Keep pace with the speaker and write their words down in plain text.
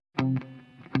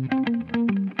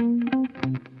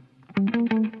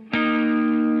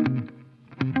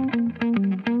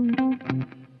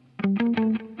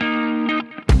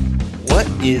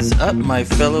Is up, my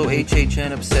fellow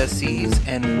HHN obsessees,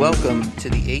 and welcome to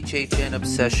the HHN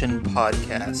Obsession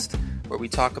Podcast, where we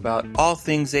talk about all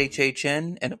things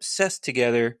HHN and obsess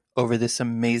together over this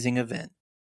amazing event.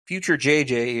 Future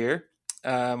JJ here.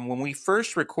 When we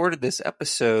first recorded this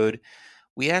episode,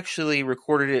 we actually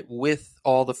recorded it with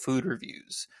all the food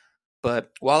reviews.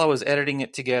 But while I was editing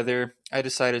it together, I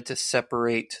decided to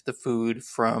separate the food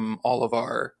from all of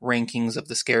our rankings of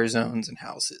the scare zones and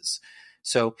houses.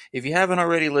 So if you haven't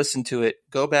already listened to it,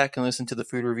 go back and listen to the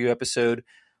food review episode.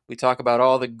 We talk about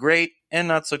all the great and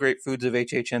not so great foods of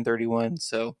HHN31,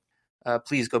 so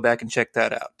please go back and check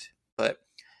that out. But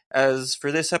as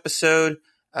for this episode,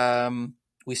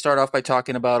 we start off by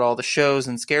talking about all the shows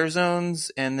and scare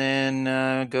zones, and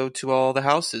then go to all the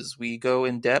houses. We go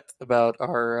in depth about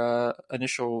our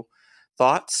initial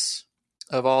thoughts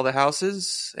of all the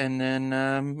houses, and then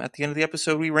at the end of the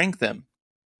episode, we rank them.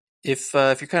 If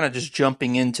you're kind of just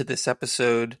jumping into this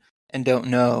episode and don't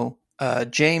know,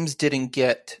 James didn't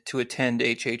get to attend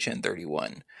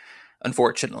HHN31,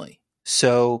 unfortunately.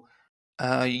 So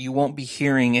you won't be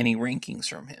hearing any rankings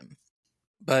from him.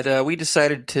 But we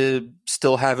decided to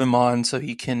still have him on so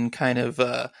he can kind of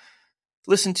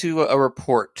listen to a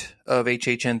report of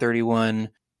HHN31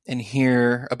 and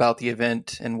hear about the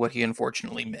event and what he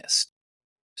unfortunately missed.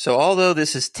 So although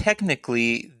this is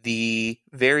technically the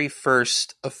very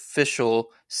first official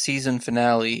season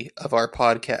finale of our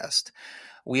podcast,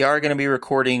 we are going to be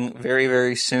recording very,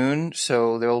 very soon.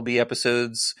 So there will be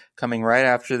episodes coming right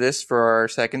after this for our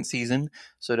second season.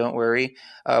 So don't worry.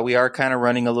 We are kind of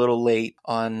running a little late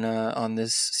on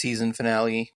this season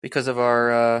finale because of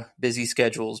our busy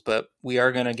schedules. But we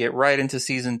are going to get right into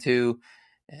season 2.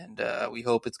 And we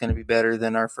hope it's going to be better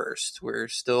than our first. We're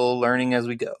still learning as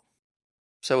we go.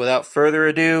 So without further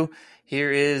ado,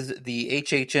 here is the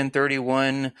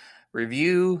HHN31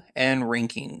 review and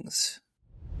rankings.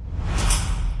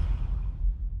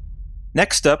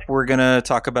 Next up, we're going to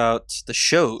talk about the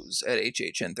shows at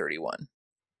HHN31.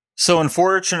 So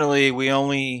unfortunately, we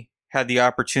only had the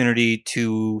opportunity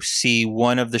to see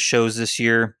one of the shows this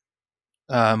year.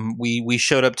 We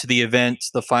showed up to the event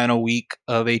the final week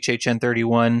of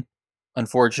HHN31,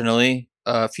 unfortunately,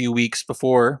 a few weeks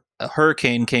before. A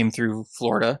hurricane came through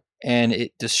Florida, and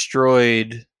it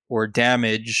destroyed or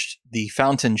damaged the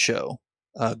fountain show,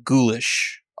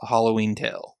 Ghoulish, A Halloween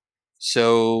Tale.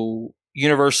 So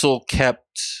Universal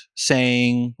kept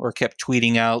saying or kept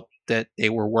tweeting out that they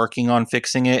were working on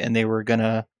fixing it and they were going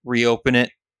to reopen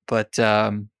it. But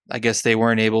I guess they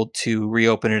weren't able to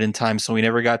reopen it in time, so we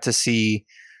never got to see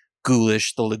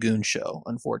Ghoulish, the Lagoon show,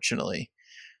 unfortunately.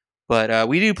 But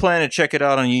we do plan to check it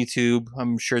out on YouTube.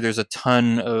 I'm sure there's a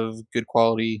ton of good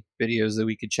quality videos that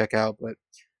we could check out. But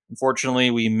unfortunately,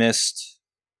 we missed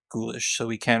Ghoulish, so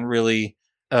we can't really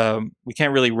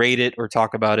rate it or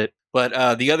talk about it.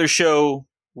 But the other show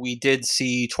we did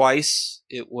see twice.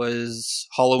 It was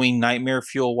Halloween Nightmare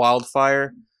Fuel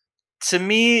Wildfire. To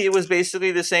me, it was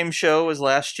basically the same show as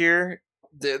last year.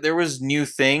 There was new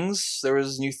things. There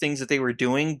was new things that they were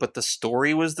doing, but the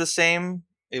story was the same.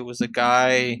 It was a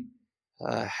guy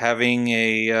having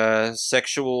a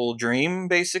sexual dream,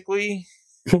 basically.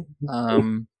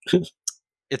 It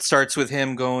starts with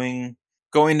him going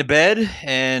to bed,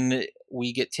 and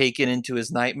we get taken into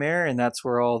his nightmare, and that's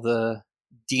where all the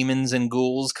demons and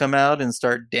ghouls come out and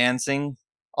start dancing,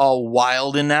 all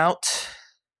wild and out.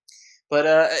 But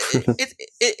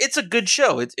it's a good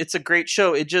show. It's a great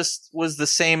show. It just was the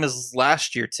same as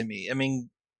last year to me. I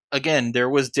mean, again, there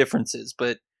was differences,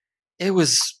 but it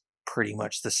was pretty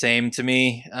much the same to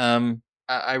me.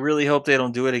 I really hope they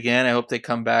don't do it again. I hope they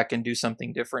come back and do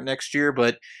something different next year.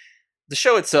 But the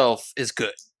show itself is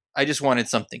good. I just wanted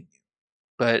something new.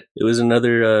 But it was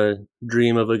another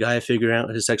dream of a guy figuring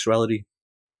out his sexuality.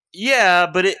 Yeah,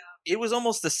 but it was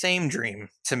almost the same dream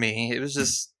to me. It was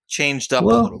just changed up a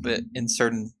little bit in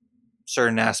certain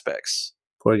aspects.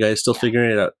 Poor guy's still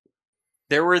figuring it out.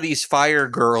 There were these fire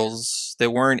girls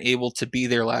that weren't able to be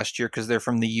there last year because they're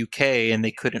from the UK and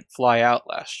they couldn't fly out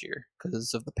last year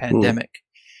because of the pandemic.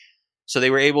 So they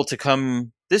were able to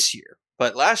come this year.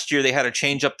 But last year they had to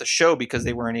change up the show because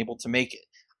they weren't able to make it.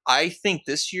 I think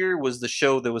this year was the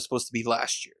show that was supposed to be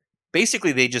last year.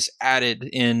 Basically, they just added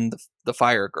in the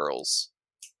fire girls.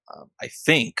 I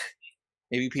think.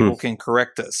 Maybe people can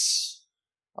correct us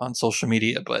on social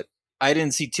media, but I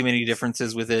didn't see too many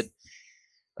differences with it.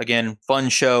 Again, fun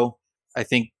show. I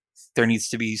think there needs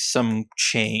to be some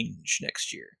change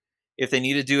next year. If they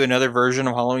need to do another version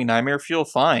of Halloween Nightmare Fuel,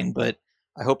 fine, but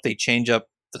I hope they change up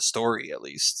the story at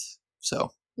least.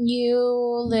 So you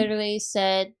literally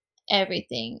said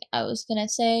everything I was gonna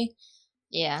say.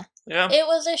 Yeah. It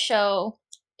was a show.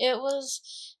 it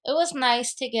was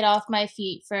nice to get off my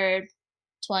feet for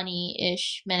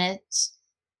 20-ish minutes.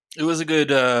 It was a good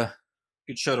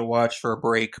show to watch for a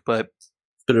break, but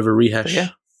Bit of a rehash.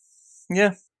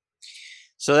 yeah.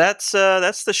 So that's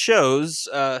the shows.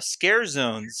 Scare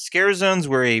zones. Scare zones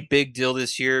were a big deal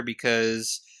this year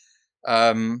because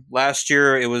last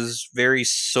year it was very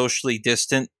socially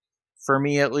distant for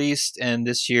me, at least, and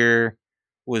this year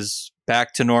was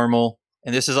back to normal.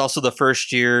 And this is also the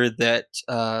first year that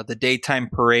the daytime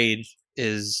parade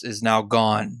is now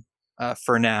gone,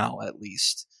 for now at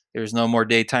least. There's no more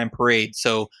daytime parade.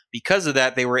 So because of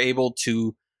that, they were able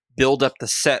to build up the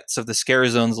sets of the scare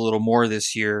zones a little more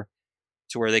this year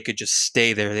to where they could just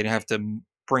stay there. They didn't have to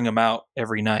bring them out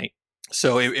every night.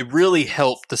 So it really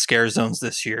helped the scare zones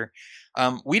this year.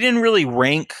 We didn't really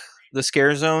rank the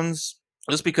scare zones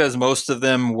just because most of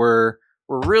them were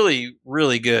really,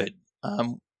 really good.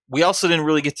 We also didn't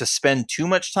really get to spend too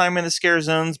much time in the scare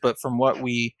zones, but from what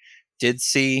we did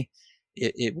see,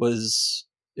 it was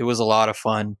a lot of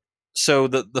fun. So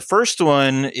the first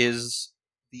one is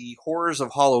the Horrors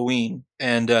of Halloween,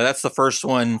 and that's the first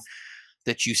one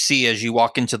that you see as you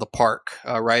walk into the park,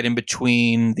 right in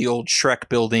between the old Shrek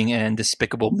building and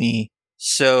Despicable Me.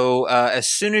 So as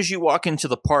soon as you walk into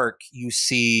the park, you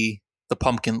see the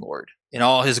Pumpkin Lord in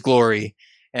all his glory.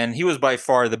 And he was by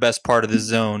far the best part of the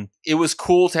zone. It was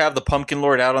cool to have the Pumpkin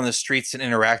Lord out on the streets and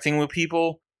interacting with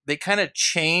people. They kind of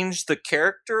changed the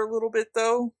character a little bit,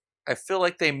 though. I feel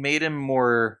like they made him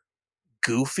more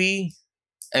goofy.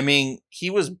 I mean, he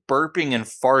was burping and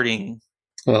farting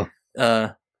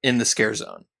in the scare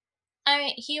zone. I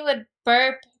mean, he would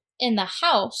burp in the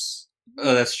house.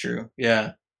 Oh, that's true.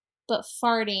 Yeah. But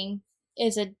farting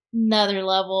is another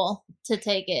level to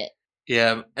take it.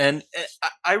 Yeah, and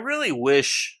I really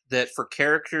wish that for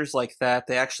characters like that,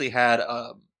 they actually had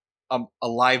a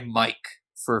live mic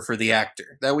for the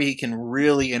actor. That way he can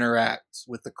really interact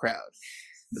with the crowd.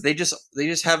 But they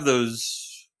just have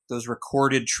those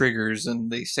recorded triggers,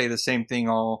 and they say the same thing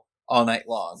all night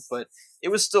long. But it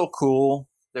was still cool.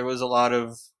 There was a lot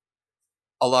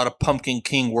of Pumpkin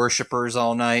King worshippers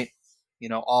all night. You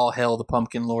know, all hail the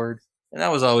Pumpkin Lord, and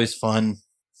that was always fun.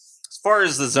 As far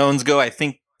as the zones go, I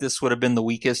think this would have been the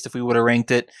weakest if we would have ranked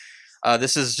it.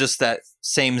 This is just that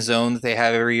same zone that they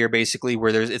have every year, basically,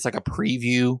 where it's like a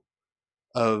preview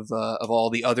of all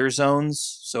the other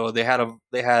zones. So they had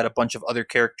a bunch of other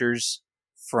characters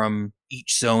from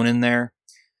each zone in there.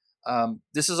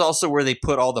 This is also where they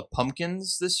put all the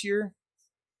pumpkins this year.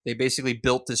 They basically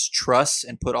built this truss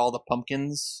and put all the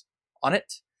pumpkins on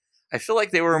it. I feel like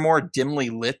they were more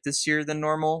dimly lit this year than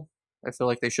normal. I feel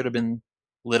like they should have been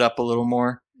lit up a little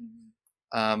more.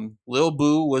 Lil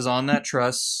Boo was on that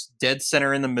truss, dead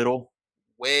center in the middle,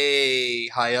 way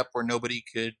high up where nobody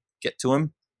could get to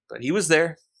him. But he was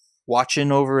there, watching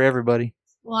over everybody.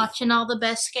 Watching all the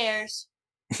best scares.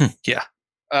 Yeah.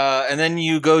 And then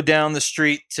you go down the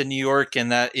street to New York,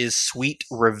 and that is Sweet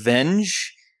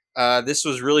Revenge. This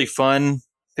was really fun.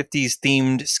 50s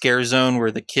themed scare zone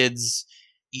where the kids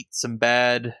eat some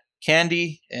bad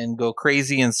candy and go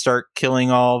crazy and start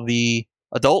killing all the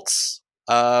adults.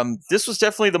 This was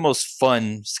definitely the most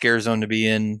fun scare zone to be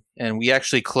in, and we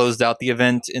actually closed out the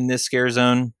event in this scare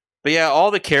zone. But yeah,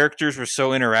 all the characters were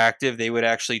so interactive. They would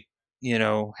actually,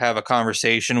 have a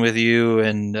conversation with you,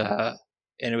 and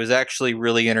it was actually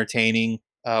really entertaining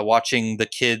watching the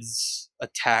kids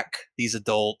attack these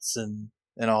adults and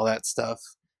all that stuff.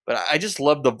 But I just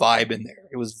loved the vibe in there.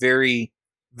 It was very,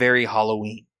 very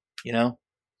Halloween,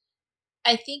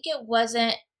 I think it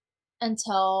wasn't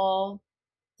until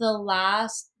the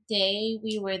last day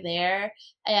we were there,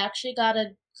 I actually got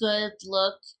a good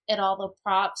look at all the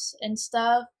props and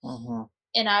stuff. Mm-hmm.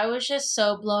 And I was just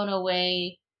so blown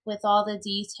away with all the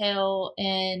detail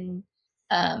and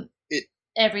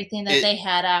everything that they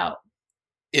had out.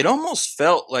 It almost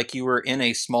felt like you were in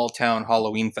a small town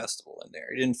Halloween festival in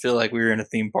there. It didn't feel like we were in a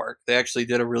theme park. They actually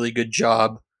did a really good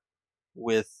job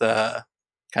with kind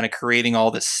of creating all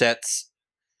the sets.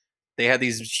 They had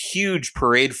these huge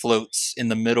parade floats in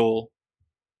the middle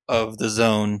of the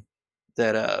zone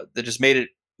that just made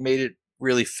it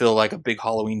really feel like a big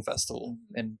Halloween festival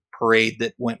and parade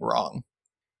that went wrong.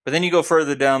 But then you go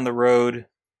further down the road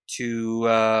to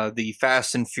the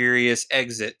Fast and Furious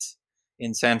exit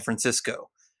in San Francisco.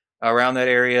 Around that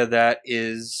area, that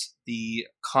is the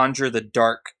Conjure the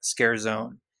Dark scare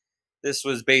zone. This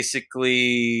was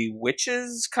basically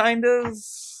witches, kind of.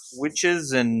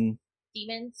 Witches and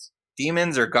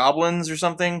demons or goblins or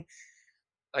something.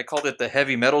 I called it the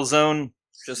heavy metal zone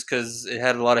just because it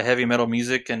had a lot of heavy metal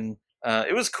music, and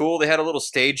it was cool. They had a little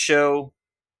stage show.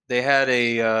 They had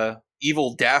a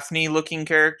evil Daphne looking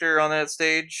character on that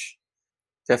stage.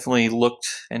 Definitely looked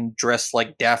and dressed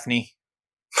like Daphne.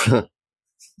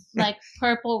 Like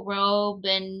purple robe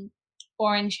and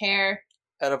orange hair.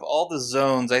 Out of all the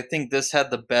zones, I think this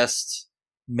had the best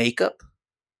makeup,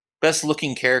 best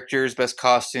looking characters, best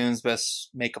costumes, best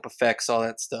makeup effects, all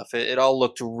that stuff. It all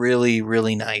looked really,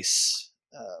 really nice.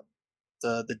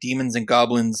 The demons and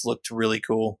goblins looked really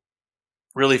cool.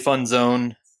 Really fun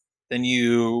zone. Then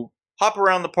you hop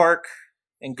around the park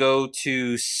and go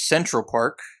to Central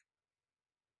Park,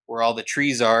 where all the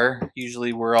trees are,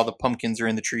 usually where all the pumpkins are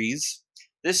in the trees.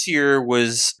 This year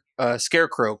was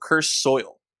Scarecrow, Cursed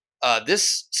Soil.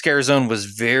 This scare zone was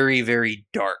very, very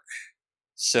dark.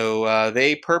 So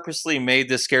they purposely made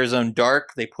this scare zone dark.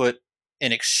 They put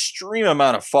an extreme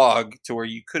amount of fog to where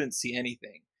you couldn't see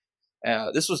anything.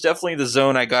 This was definitely the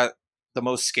zone I got the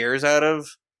most scares out of.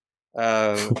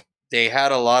 They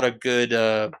had a lot of good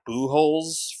boo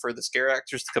holes for the scare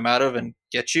actors to come out of and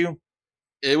get you.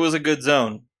 It was a good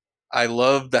zone. I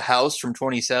loved the house from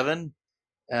 27,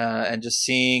 and just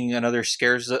seeing another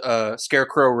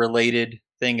scarecrow related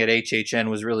thing at HHN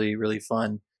was really, really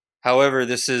fun. However,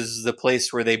 this is the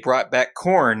place where they brought back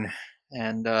corn,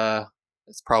 and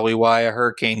that's probably why a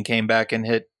hurricane came back and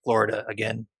hit Florida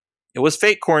again. It was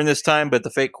fake corn this time, but the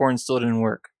fake corn still didn't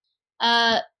work.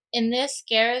 In this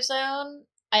scare zone,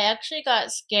 I actually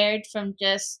got scared from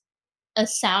just a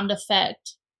sound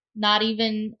effect. Not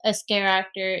even a scare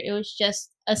actor. It was just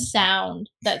a sound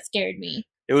that scared me.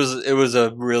 It was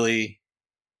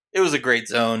a great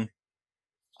zone.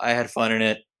 I had fun in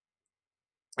it.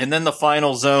 And then the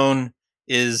final zone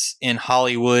is in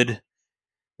Hollywood.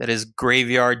 That is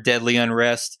Graveyard Deadly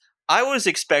Unrest. I was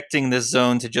expecting this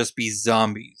zone to just be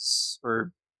zombies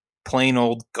or plain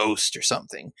old ghost or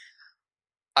something.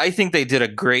 I think they did a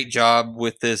great job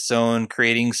with this zone,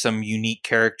 creating some unique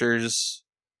characters.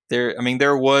 There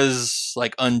was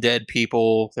like undead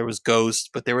people, there was ghosts,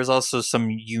 but there was also some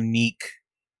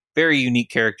very unique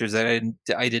characters that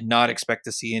I did not expect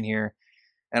to see in here,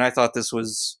 and I thought this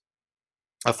was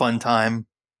a fun time.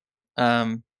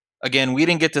 Again, we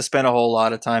didn't get to spend a whole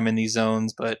lot of time in these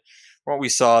zones, but from what we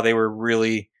saw, they were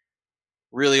really,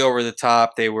 really over the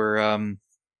top. They were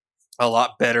a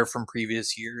lot better from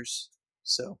previous years.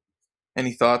 So,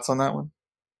 any thoughts on that one?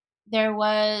 There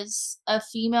was a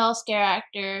female scare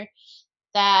actor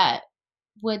that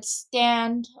would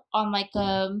stand on like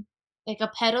a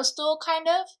pedestal kind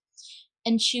of,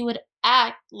 and she would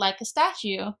act like a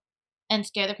statue and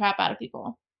scare the crap out of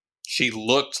people. She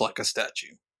looked like a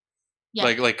statue. Yeah.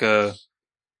 Like a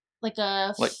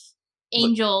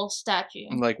angel statue.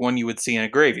 Like one you would see in a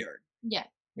graveyard. Yeah.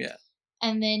 Yeah.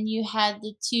 And then you had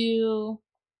the two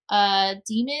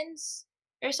demons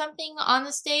or something on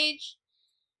the stage.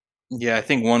 Yeah, I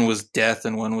think one was death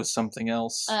and one was something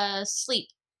else. Sleep.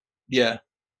 Yeah.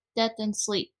 Death and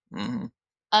sleep. Mm-hmm.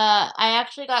 I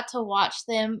actually got to watch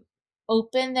them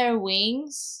open their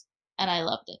wings, and I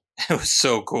loved it. It was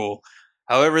so cool.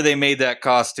 However they made that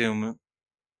costume,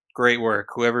 great work.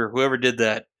 Whoever did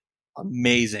that,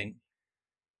 amazing.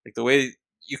 Like the way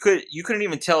you couldn't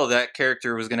even tell that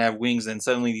character was going to have wings, and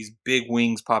suddenly these big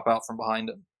wings pop out from behind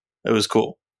him. It was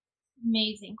cool.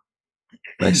 Amazing.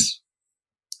 Nice.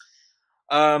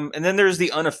 And then there's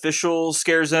the unofficial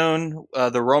scare zone,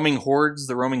 the roaming hordes,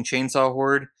 the roaming chainsaw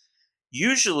horde.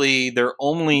 Usually they're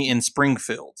only in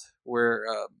Springfield, where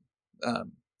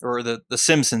or the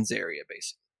Simpsons area,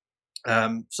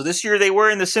 basically. So this year they were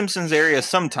in the Simpsons area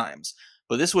sometimes,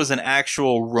 but this was an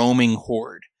actual roaming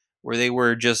horde where they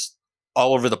were just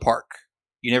all over the park.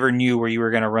 You never knew where you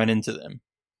were going to run into them.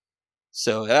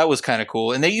 So that was kind of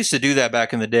cool. And they used to do that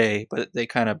back in the day, but they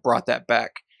kind of brought that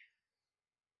back.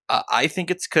 I think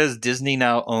it's because Disney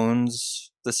now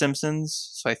owns The Simpsons.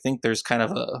 So I think there's kind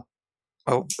of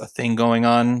a thing going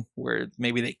on where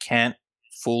maybe they can't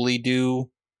fully do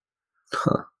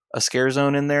a scare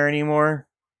zone in there anymore.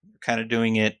 They're kind of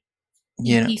doing it,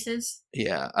 in pieces.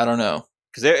 Yeah, I don't know.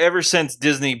 Because ever since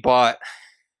Disney bought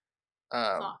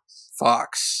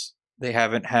Fox, they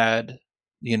haven't had,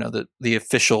 the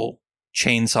official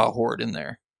chainsaw horde in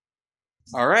there.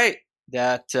 All right.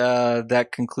 That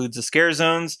concludes the scare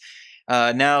zones.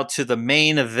 Now to the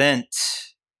main event,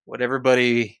 what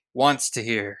everybody wants to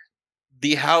hear.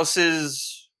 The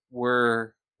houses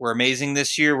were amazing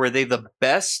this year. Were they the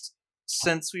best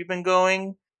since we've been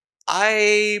going?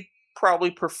 I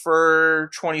probably prefer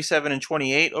 27 and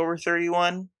 28 over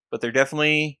 31, but they're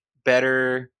definitely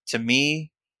better to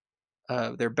me.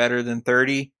 They're better than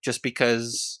 30 just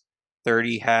because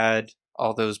 30 had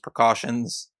all those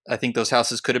precautions. I think those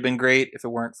houses could have been great if it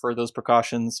weren't for those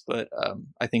precautions, but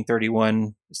I think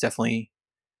 31 is definitely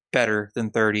better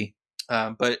than 30.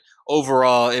 But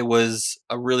overall, it was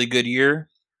a really good year.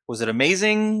 Was it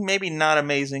amazing? Maybe not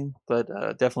amazing, but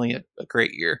definitely a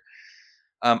great year.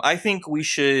 I think we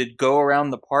should go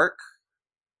around the park,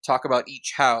 talk about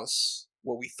each house,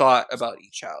 what we thought about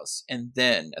each house, and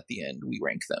then at the end we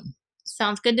rank them.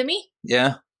 Sounds good to me.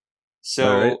 Yeah. So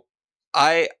All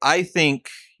right. I think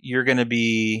you're going to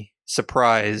be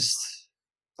surprised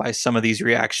by some of these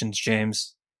reactions,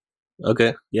 James.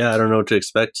 Okay. Yeah, I don't know what to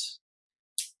expect.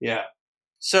 Yeah.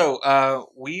 So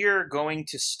we are going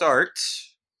to start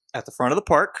at the front of the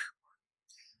park.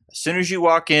 As soon as you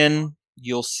walk in,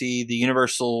 you'll see the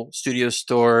Universal Studios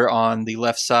store on the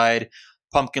left side.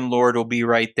 Pumpkin Lord will be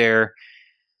right there.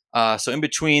 So in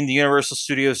between the Universal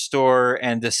Studios store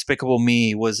and Despicable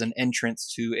Me was an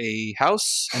entrance to a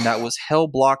house, and that was Hell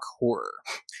Block Horror.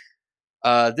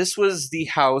 This was the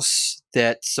house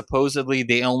that supposedly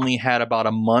they only had about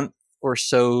a month or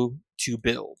so to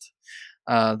build.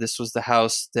 This was the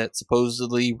house that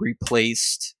supposedly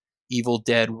replaced Evil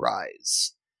Dead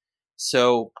Rise.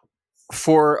 So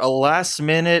for a last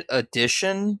minute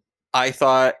addition, I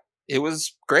thought it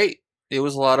was great. It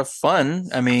was a lot of fun.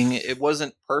 I mean, it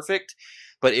wasn't perfect,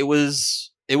 but it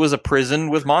was a prison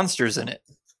with monsters in it.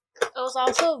 It was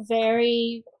also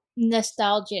very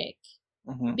nostalgic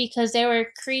because there were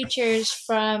creatures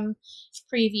from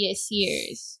previous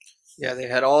years. Yeah, they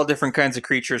had all different kinds of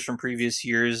creatures from previous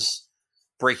years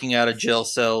breaking out of jail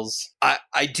cells.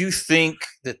 I do think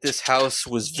that this house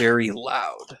was very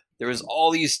loud. There was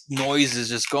all these noises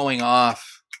just going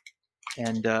off,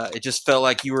 and it just felt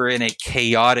like you were in a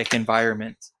chaotic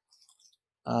environment.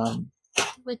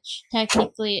 Which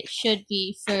technically it should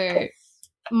be for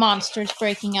monsters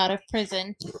breaking out of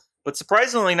prison. But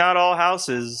surprisingly, not all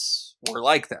houses were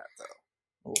like that, though.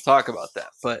 We'll talk about that.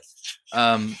 But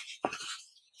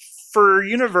for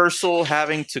Universal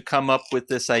having to come up with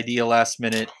this idea last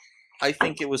minute, I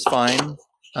think it was fine.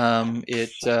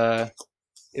 It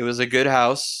was a good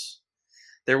house.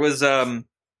 There was a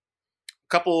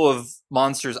couple of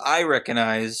monsters I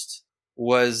recognized.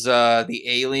 Was the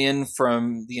alien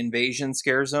from the Invasion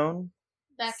Scare Zone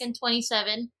back in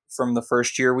 27 from the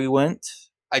first year we went.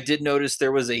 I did notice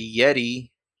there was a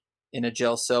Yeti in a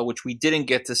jail cell, which we didn't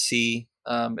get to see.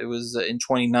 It was in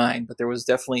 29, but there was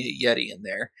definitely a Yeti in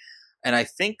there. And I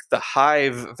think the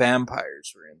Hive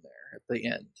vampires were in there at the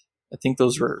end. I think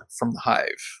those were from the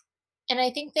Hive. And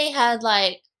I think they had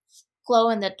like glow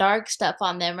in the dark stuff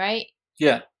on them, right?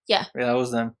 Yeah. Yeah. Yeah, that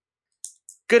was them.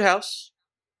 Good house.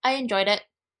 I enjoyed it.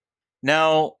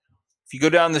 Now, if you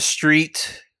go down the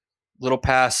street, a little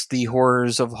past the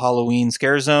Horrors of Halloween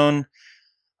Scare Zone,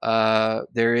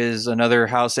 there is another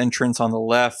house entrance on the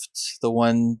left, the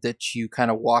one that you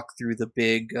kind of walk through the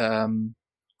big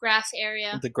grass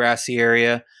area. The grassy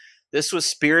area. This was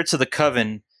Spirits of the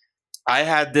Coven. I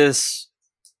had this,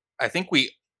 I think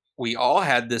we all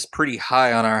had this pretty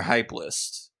high on our hype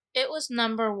list. It was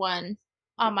number 1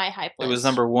 on my hype list. It was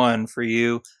number 1 for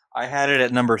you. I had it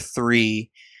at number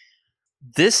 3.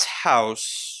 This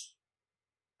house,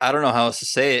 I don't know how else to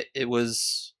say it. It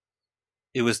was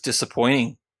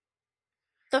disappointing.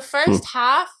 The first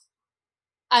half,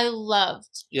 I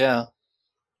loved. Yeah.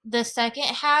 The second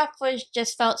half was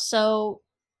just felt so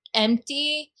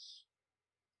empty.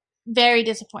 Very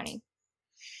disappointing.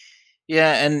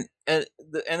 Yeah, and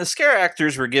the scare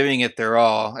actors were giving it their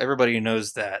all. Everybody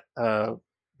knows that.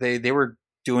 They were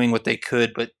doing what they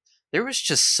could, but there was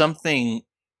just something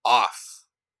off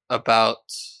about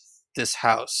this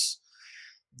house.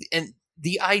 And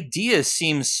the idea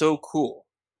seems so cool.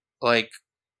 Like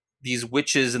these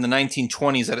witches in the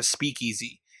 1920s at a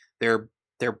speakeasy. They're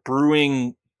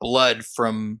brewing blood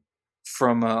from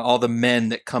all the men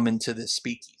that come into this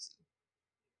speakeasy.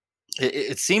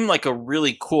 It seemed like a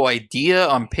really cool idea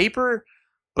on paper,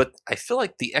 but I feel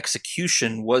like the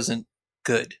execution wasn't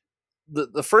good.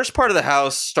 The first part of the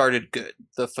house started good.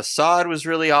 The facade was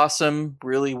really awesome,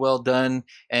 really well done.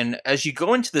 And as you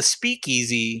go into the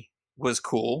speakeasy was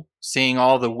cool, seeing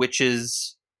all the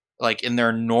witches like in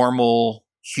their normal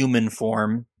human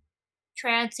form.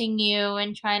 Trancing you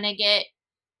and trying to get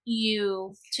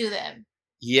you to them.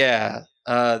 Yeah,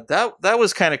 that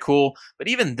was kind of cool. But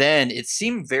even then, it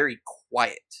seemed very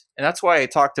quiet. And that's why I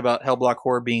talked about Hellblock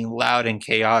Horror being loud and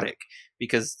chaotic.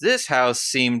 Because this house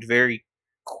seemed very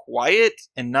quiet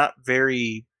and not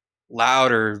very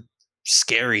loud or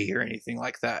scary or anything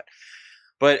like that.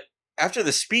 But after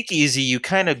the speakeasy, you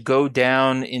kind of go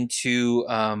down into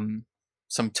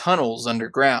some tunnels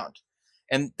underground.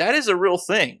 And that is a real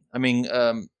thing. I mean,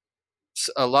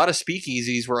 a lot of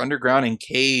speakeasies were underground in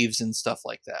caves and stuff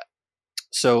like that.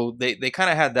 So they kind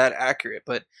of had that accurate.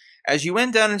 But as you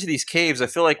went down into these caves, I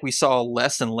feel like we saw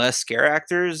less and less scare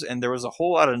actors, and there was a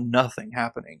whole lot of nothing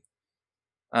happening.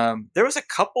 There was a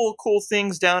couple of cool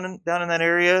things down in that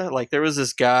area. Like there was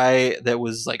this guy that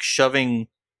was like shoving.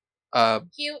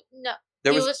 He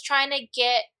was trying to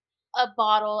get a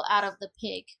bottle out of the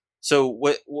pig. So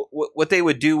what they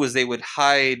would do was they would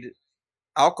hide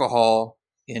alcohol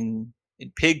in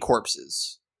pig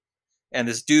corpses, and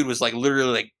this dude was like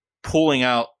literally like pulling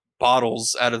out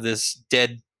bottles out of this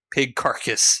dead pig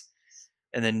carcass,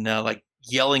 and then like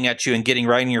yelling at you and getting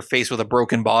right in your face with a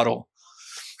broken bottle.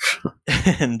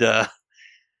 And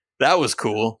that was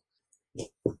cool.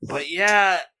 But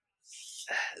yeah,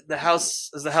 as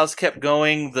the house kept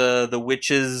going, the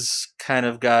witches kind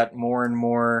of got more and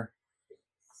more,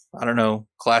 I don't know,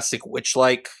 classic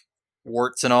witch-like,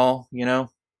 warts and all, you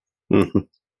know. Mhm.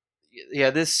 Yeah,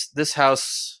 this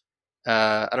house,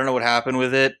 I don't know what happened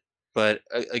with it, but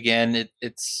again,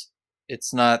 it's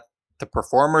not the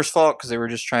performer's fault because they were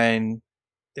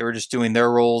just doing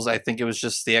their roles. I think it was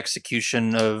just the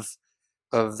execution of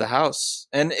the house,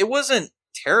 and it wasn't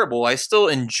terrible. I still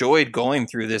enjoyed going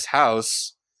through this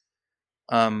house.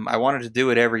 I wanted to do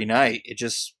it every night. It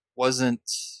just wasn't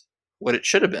what it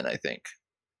should have been, I think.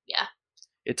 Yeah.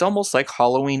 It's almost like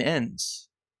Halloween Ends,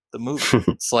 the movie.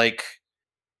 It's like,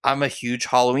 I'm a huge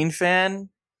Halloween fan,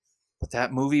 but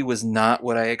that movie was not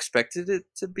what I expected it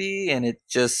to be, and it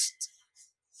just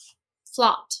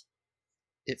flopped.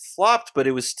 It flopped, but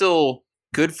it was still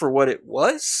good for what it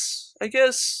was, I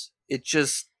guess. It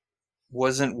just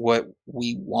wasn't what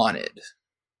we wanted.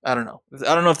 I don't know.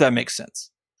 I don't know if that makes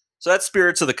sense. So that's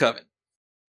Spirits of the Coven.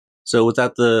 So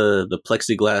without the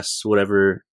plexiglass,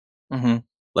 whatever, Mm-hmm.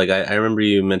 like I remember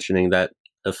you mentioning that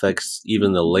affects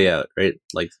even the layout, right?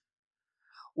 Like,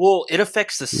 well, it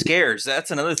affects the scares. That's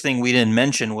another thing we didn't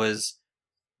mention was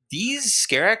these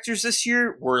scare actors this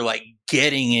year were like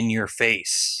getting in your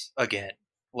face again.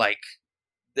 Like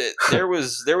there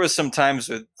was some times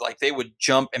with like they would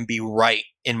jump and be right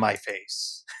in my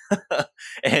face,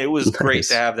 and it was great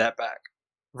to have that back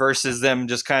versus them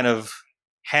just kind of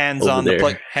hands Over on there.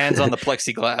 the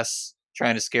plexiglass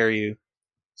trying to scare you.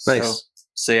 Nice.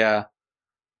 So yeah,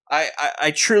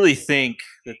 I truly think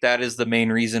that is the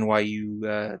main reason why you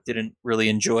didn't really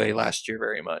enjoy last year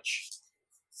very much.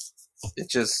 It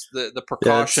just the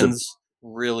precautions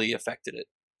really affected it.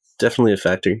 Definitely a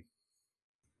factor.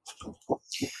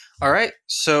 All right,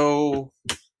 so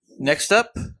next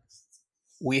up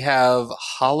we have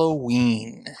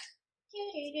Halloween.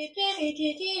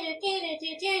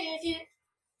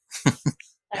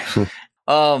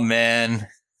 Oh man,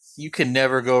 you can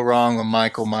never go wrong with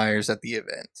Michael Myers at the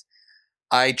event.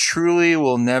 I truly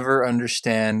will never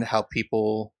understand how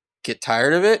people get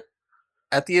tired of it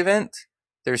at the event.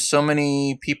 There's so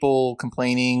many people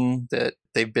complaining that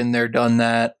they've been there, done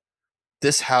that.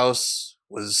 This house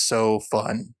was so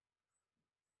fun.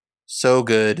 So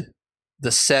good.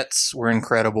 The sets were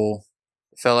incredible.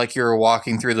 It felt like you were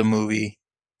walking through the movie.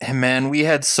 And man, we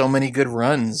had so many good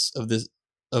runs of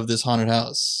this haunted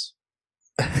house.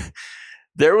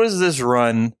 There was this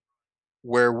run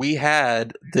where we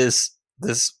had this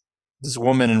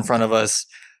woman in front of us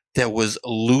that was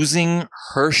losing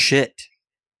her shit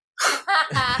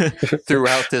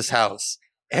throughout this house.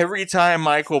 Every time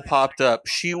Michael popped up,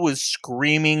 she was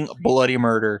screaming bloody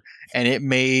murder, and it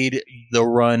made the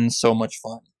run so much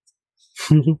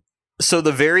fun. So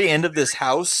the very end of this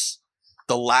house,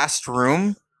 the last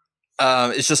room,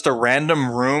 is just a random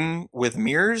room with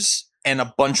mirrors and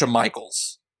a bunch of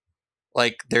Michaels.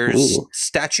 Like there's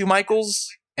statue Michaels,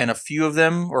 and a few of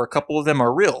them or a couple of them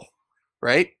are real,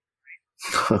 right?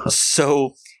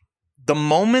 So the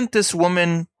moment this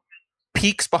woman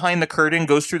peeks behind the curtain,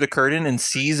 goes through the curtain, and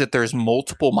sees that there's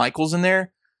multiple Michaels in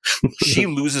there, she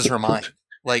loses her mind.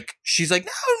 Like she's like,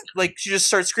 no, like she just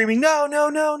starts screaming, no, no,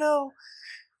 no, no.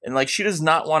 And like she does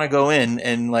not want to go in,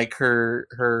 and like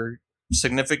her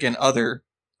significant other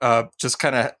just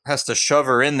kind of has to shove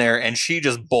her in there, and she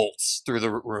just bolts through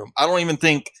the room. I don't even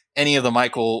think any of the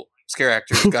Michael scare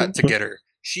actors got to get her.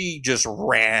 She just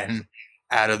ran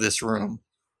out of this room.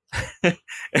 And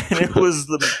it was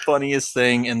the funniest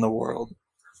thing in the world.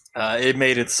 It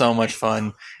made it so much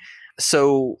fun.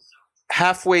 So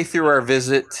halfway through our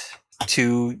visit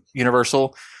to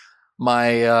Universal,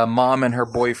 my mom and her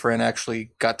boyfriend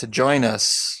actually got to join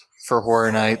us for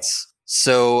Horror Nights.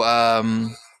 So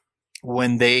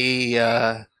when they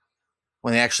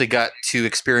actually got to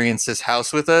experience this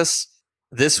house with us,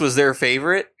 this was their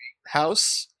favorite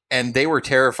house, and they were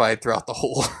terrified throughout the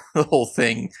whole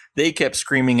thing. They kept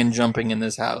screaming and jumping in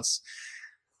this house.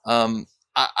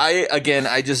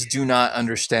 I just do not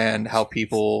understand how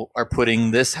people are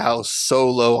putting this house so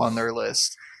low on their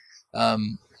list.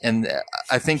 And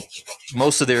I think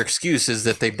most of their excuse is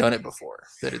that they've done it before,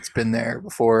 that it's been there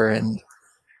before,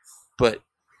 but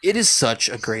it is such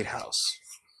a great house.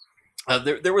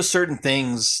 There were certain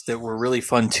things that were really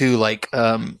fun too, like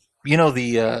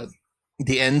the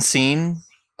end scene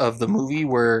of the movie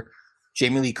where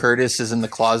Jamie Lee Curtis is in the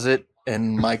closet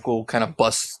and Michael kind of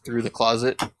busts through the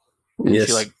closet and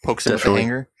she like pokes him with a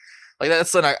hanger. Like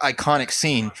that's an iconic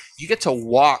scene. You get to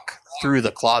walk through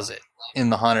the closet in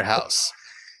the haunted house,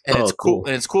 and it's cool.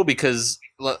 And it's cool because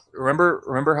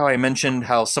remember how I mentioned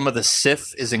how some of the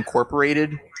Sif is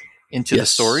incorporated into the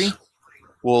story.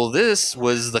 Well, this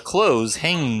was the clothes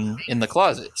hanging in the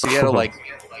closet, so you had to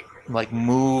like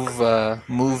move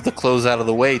the clothes out of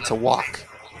the way to walk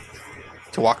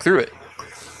through it.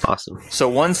 Awesome. So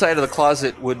one side of the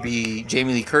closet would be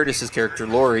Jamie Lee Curtis's character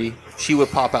Lori. She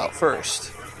would pop out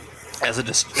first as a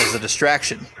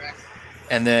distraction,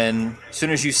 and then as soon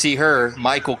as you see her,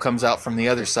 Michael comes out from the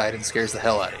other side and scares the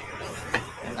hell out of you.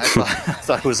 And I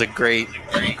thought it was a great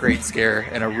scare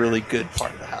and a really good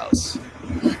part of the house.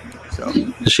 So,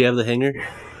 did she have the hanger?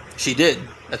 She did.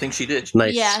 I think she did.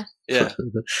 Nice. Yeah.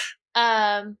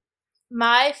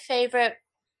 My favorite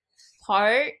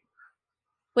part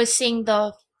was seeing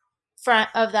the front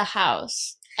of the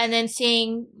house and then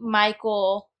seeing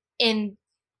Michael in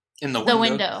the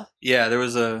window. Yeah, there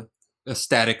was a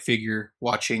static figure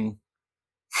watching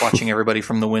everybody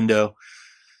from the window.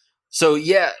 So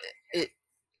yeah,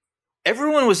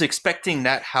 everyone was expecting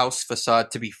that house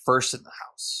facade to be first in the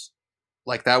house.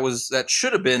 Like that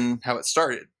should have been how it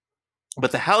started.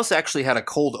 But the house actually had a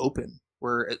cold open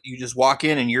where you just walk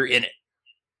in and you're in it.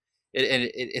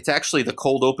 It's actually the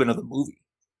cold open of the movie.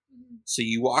 So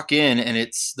you walk in and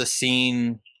it's the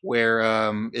scene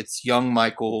where it's young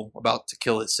Michael about to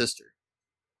kill his sister.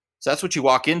 So that's what you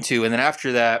walk into. And then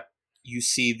after that, you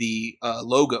see the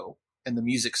logo and the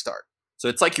music start. So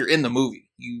it's like you're in the movie.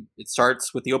 It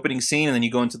starts with the opening scene and then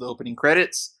you go into the opening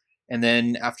credits. And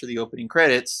then after the opening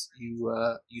credits,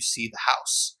 you see the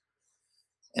house.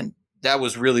 And that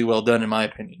was really well done, in my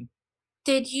opinion.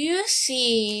 Did you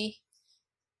see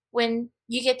when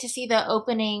you get to see the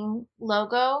opening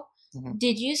logo? Mm-hmm.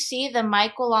 Did you see the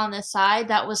Michael on the side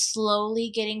that was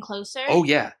slowly getting closer? Oh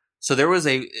yeah. So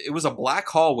it was a black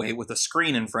hallway with a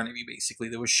screen in front of you, basically,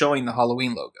 that was showing the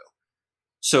Halloween logo.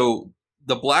 So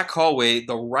the black hallway,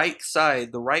 the right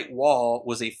side, the right wall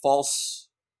was a false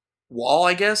wall,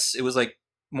 I guess. It was like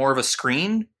more of a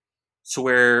screen. So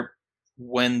where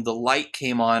when the light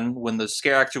came on, when the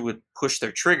scare actor would push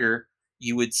their trigger,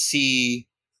 you would see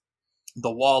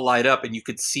the wall light up and you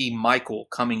could see Michael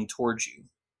coming towards you.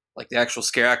 Like the actual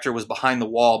scare actor was behind the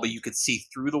wall, but you could see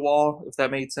through the wall, if that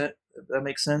made sense. If that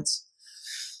makes sense.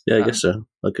 Yeah, I guess so.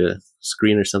 Like a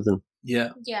screen or something. Yeah.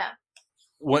 Yeah.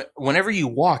 Whenever you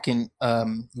walk in,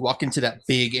 you walk into that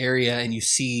big area and you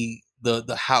see the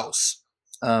house,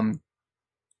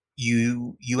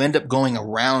 you end up going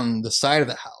around the side of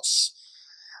the house,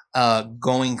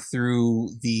 going through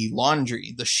the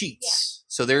laundry, the sheets. Yeah.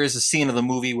 So there is a scene of the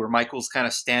movie where Michael's kind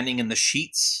of standing in the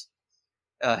sheets,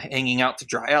 hanging out to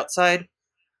dry outside.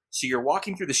 So you're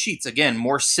walking through the sheets, again,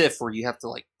 more Sif, where you have to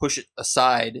like push it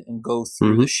aside and go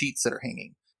through the sheets that are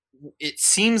hanging. It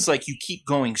seems like you keep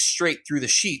going straight through the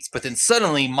sheets, but then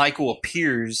suddenly Michael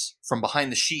appears from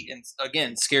behind the sheet and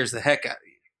again scares the heck out of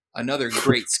you. Another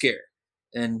great scare.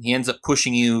 And he ends up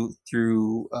pushing you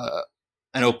through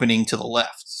an opening to the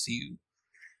left. So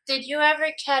Did you ever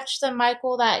catch the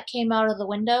Michael that came out of the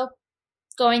window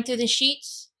going through the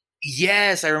sheets?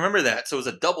 Yes, I remember that. So it was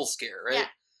a double scare, right? Yeah.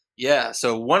 Yeah,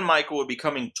 so one Michael would be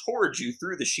coming towards you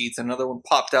through the sheets, and another one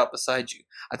popped out beside you.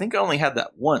 I think I only had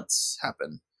that once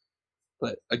happen.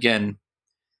 But again,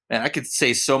 man, I could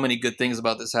say so many good things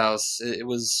about this house. It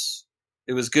was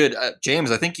good.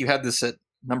 James, I think you had this at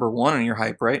number 1 on your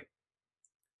hype, right?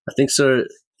 I think so.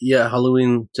 Yeah,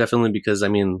 Halloween, definitely, because, I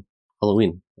mean,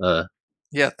 Halloween.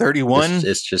 Yeah, 31.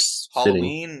 It's just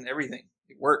Halloween, fitting. Everything.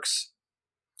 It works.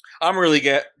 I'm really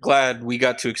glad we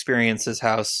got to experience this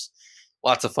house.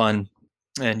 Lots of fun.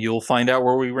 And you'll find out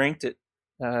where we ranked it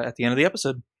at the end of the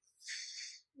episode.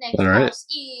 Next house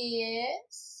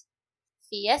is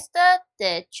Fiesta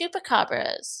de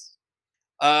Chupacabras.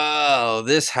 Oh,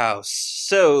 this house.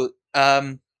 So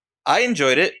I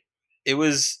enjoyed it. It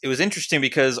was interesting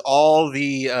because all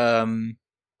the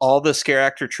scare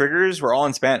actor triggers were all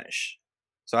in Spanish.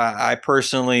 So I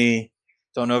personally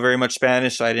don't know very much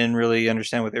Spanish, so I didn't really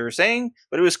understand what they were saying.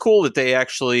 But it was cool that they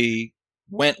actually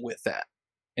went with that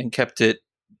and kept it,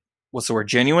 what's the word,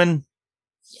 genuine?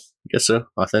 Guess so.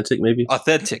 Authentic, maybe.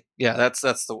 Authentic. Yeah, that's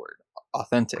the word.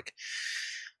 Authentic.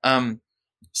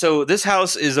 So this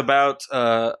house is about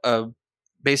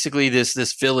basically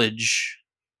this village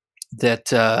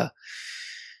that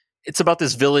it's about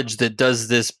this village that does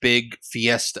this big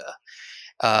fiesta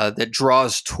that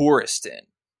draws tourists in,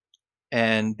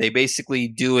 and they basically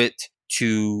do it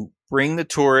to bring the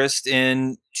tourist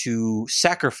in to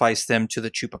sacrifice them to the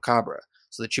chupacabra,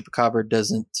 so the chupacabra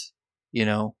doesn't,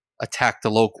 attack the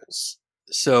locals.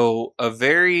 So a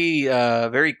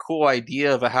very cool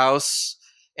idea of a house,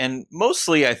 and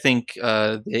mostly I think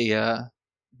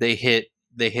they hit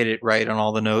it right on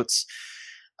all the notes.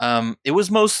 It was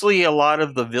mostly a lot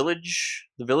of the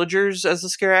villagers as the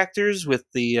scare actors with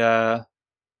the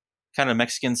kind of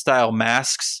Mexican style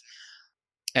masks.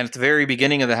 And at the very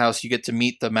beginning of the house, you get to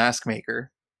meet the mask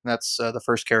maker. That's the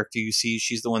first character you see.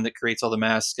 She's the one that creates all the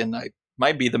masks, and I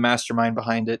might be the mastermind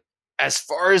behind it. As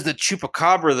far as the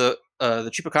chupacabra,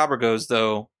 the chupacabra goes,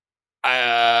 though,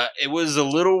 it was a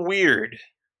little weird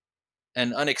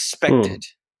and unexpected.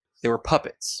 They were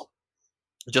puppets,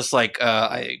 just like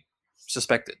I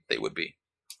suspected they would be,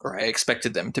 or I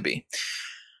expected them to be.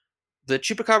 The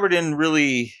chupacabra didn't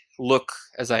really look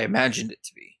as I imagined it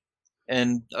to be,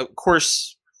 and of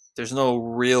course, there's no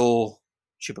real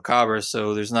chupacabra,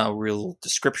 so there's not a real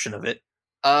description of it.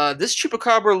 This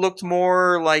chupacabra looked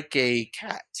more like a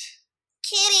cat.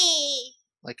 Kitty!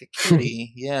 Like a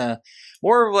kitty, yeah.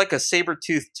 More of like a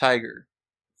saber-toothed tiger,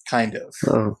 kind of.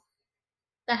 Oh.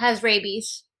 That has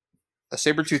rabies. A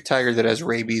saber-toothed tiger that has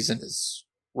rabies and is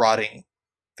rotting.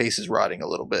 Face is rotting a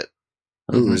little bit.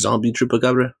 Mm-hmm. Zombie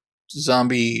chupacabra?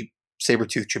 Zombie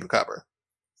saber-toothed chupacabra.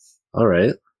 All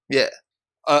right. Yeah.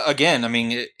 Again, I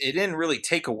mean, it didn't really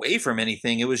take away from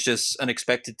anything. It was just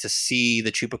unexpected to see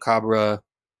the chupacabra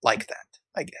like that,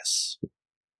 I guess.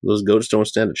 Those goats don't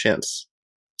stand a chance.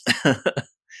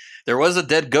 There was a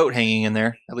dead goat hanging in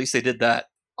there. At least they did that.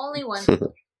 Only one.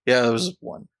 Yeah, there was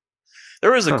one.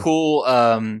 There was a cool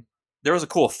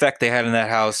effect they had in that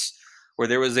house where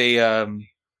there was a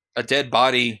dead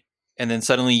body, and then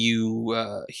suddenly you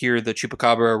hear the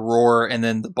chupacabra roar, and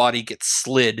then the body gets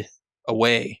slid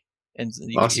away, and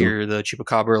you can hear the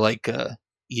chupacabra like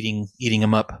eating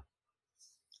him up.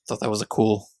 Thought that was a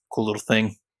cool little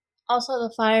thing. Also,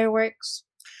 the fireworks.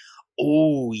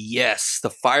 Oh, yes. The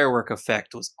firework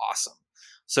effect was awesome.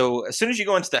 So as soon as you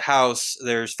go into the house,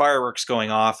 there's fireworks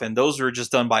going off, and those were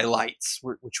just done by lights,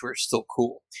 which were still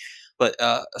cool. But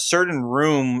a certain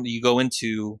room you go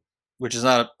into, which is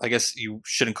not, I guess you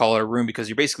shouldn't call it a room because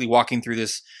you're basically walking through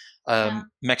this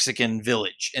Mexican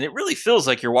village. And it really feels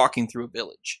like you're walking through a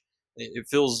village. It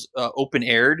feels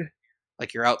open-aired,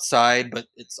 like you're outside, but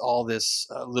it's all this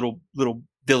little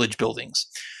village buildings.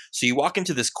 So you walk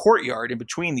into this courtyard in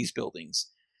between these buildings,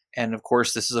 and of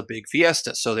course this is a big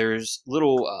fiesta. So there's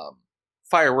little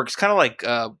fireworks, kind of like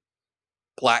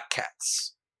black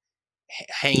cats,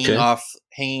 hanging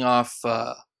off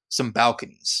some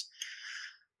balconies.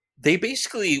 They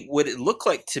basically, what it looked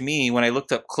like to me when I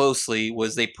looked up closely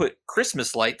was they put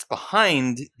Christmas lights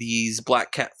behind these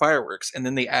black cat fireworks, and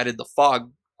then they added the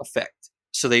fog effect.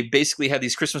 So they basically had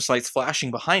these Christmas lights flashing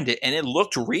behind it, and it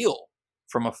looked real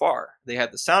from afar. They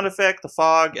had the sound effect, the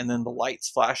fog, and then the lights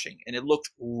flashing, and it looked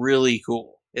really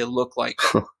cool. It looked like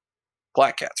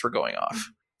black cats were going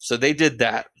off. So they did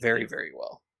that very, very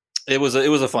well. It was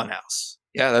a fun house.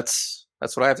 Yeah, that's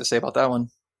what I have to say about that one.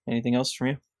 Anything else from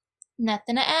you?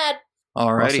 Nothing to add.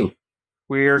 Alrighty. Awesome.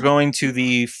 We are going to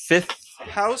the fifth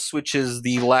house, which is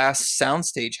the last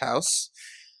soundstage house.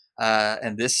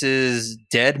 And this is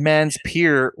Dead Man's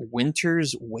Pier,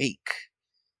 Winter's Wake.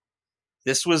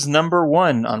 This was number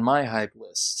 1 on my hype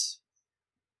list.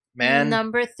 Man.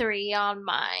 Number 3 on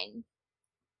mine.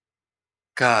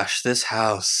 Gosh, this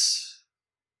house.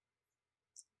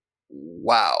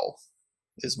 Wow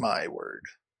is my word.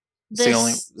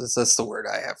 That's the word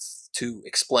I have to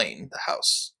explain the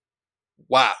house.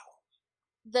 Wow.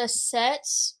 The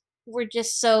sets were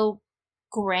just so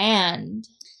grand.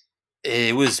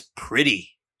 It was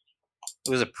pretty. It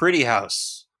was a pretty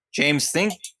house. James,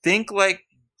 think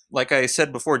like I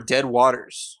said before, Dead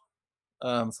Waters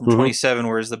from 27,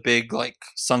 whereas the big like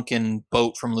sunken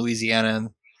boat from Louisiana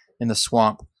in the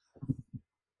swamp.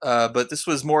 But this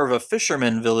was more of a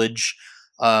fisherman village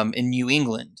in New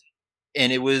England,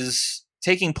 and it was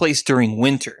taking place during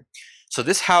winter. So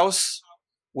this house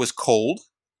was cold,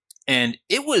 and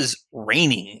it was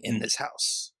raining in this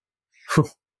house.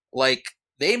 Like,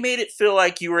 they made it feel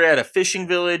like you were at a fishing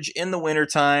village in the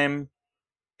wintertime.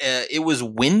 It was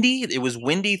windy. It was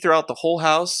windy throughout the whole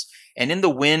house. And in the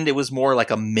wind, it was more like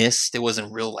a mist. It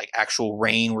wasn't real like actual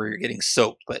rain where you're getting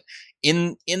soaked. But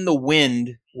in the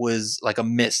wind was like a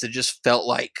mist. It just felt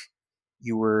like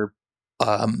you were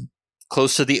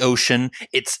close to the ocean.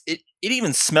 It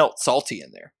even smelt salty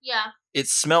in there. Yeah. It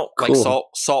smelt like Cool.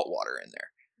 salt water in there.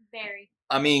 Very.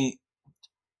 I mean,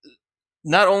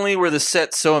 not only were the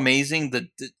sets so amazing,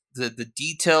 the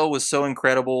detail was so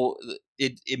incredible.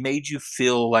 It made you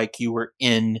feel like you were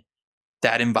in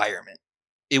that environment.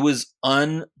 It was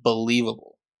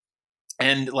unbelievable.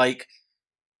 And like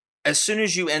as soon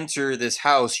as you enter this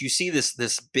house, you see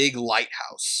this big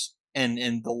lighthouse, and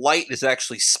the light is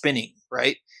actually spinning,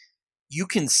 right? You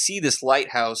can see this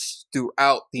lighthouse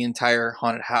throughout the entire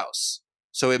haunted house.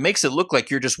 So it makes it look like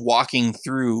you're just walking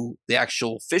through the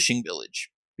actual fishing village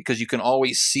because you can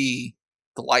always see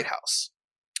the lighthouse.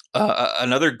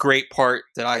 Another great part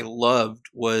that I loved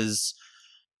was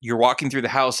you're walking through the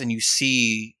house and you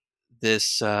see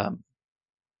this.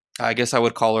 I guess I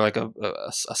would call her like a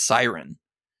siren,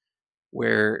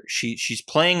 where she's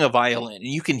playing a violin, and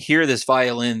you can hear this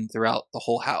violin throughout the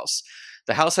whole house.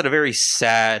 The house had a very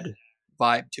sad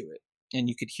vibe to it, and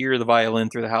you could hear the violin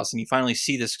through the house. And you finally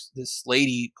see this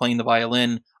lady playing the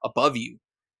violin above you,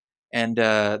 and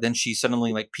then she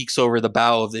suddenly like peeks over the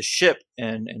bow of this ship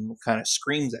and kind of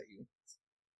screams at you.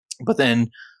 But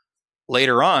then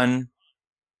later on,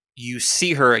 you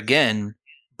see her again,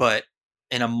 but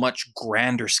in a much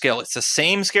grander scale. It's the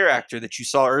same scare actor that you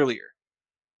saw earlier,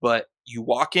 but you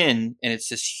walk in and it's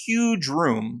this huge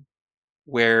room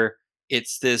where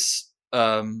it's this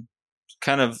kind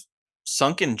of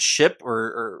sunken ship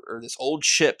or this old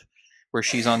ship where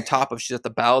she's at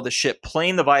the bow of the ship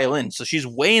playing the violin. So she's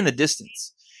way in the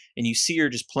distance and you see her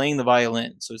just playing the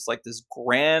violin. So it's like this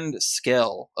grand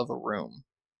scale of a room.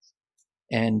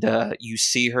 And you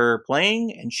see her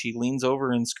playing and she leans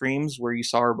over and screams where you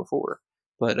saw her before.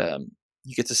 But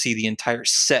you get to see the entire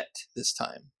set this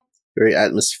time. Very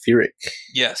atmospheric.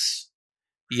 Yes.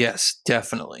 Yes,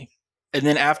 definitely. And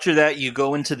then after that, you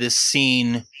go into this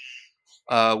scene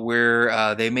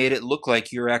where they made it look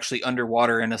like you're actually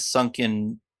underwater in a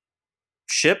sunken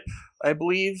ship, I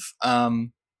believe.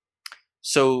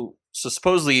 So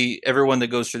supposedly everyone that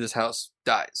goes through this house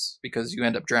dies because you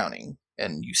end up drowning,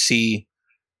 and you see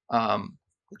that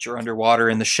you're underwater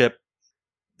in the ship.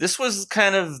 This was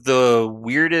kind of the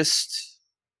weirdest.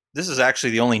 This is actually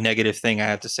the only negative thing I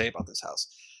have to say about this house.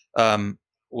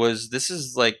 This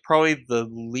is like probably the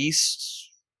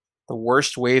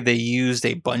worst way they used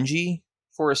a bungee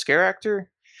for a scare actor.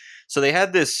 So they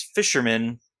had this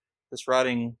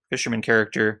rotting fisherman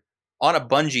character on a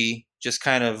bungee, just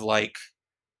kind of like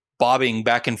bobbing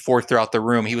back and forth throughout the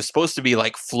room. He was supposed to be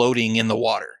like floating in the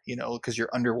water, because you're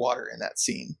underwater in that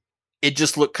scene. It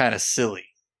just looked kind of silly.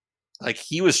 Like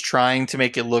he was trying to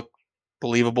make it look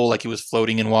believable, like he was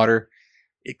floating in water.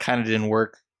 It kind of didn't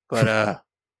work. But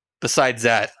besides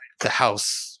that, the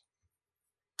house,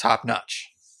 top notch.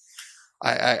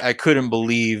 I couldn't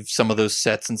believe some of those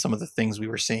sets and some of the things we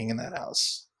were seeing in that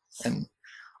house. And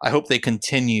I hope they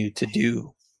continue to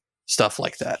do stuff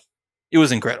like that. It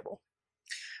was incredible.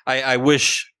 I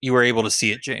wish you were able to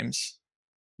see it, James.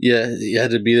 Yeah, you had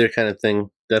to be there kind of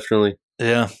thing. Definitely.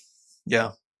 Yeah.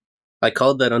 Yeah. I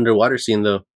called that underwater scene,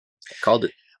 though. I called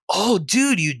it. Oh,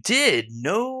 dude, you did.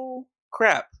 No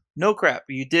crap.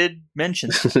 You did mention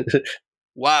that.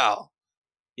 Wow.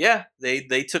 Yeah,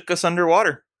 they took us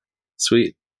underwater.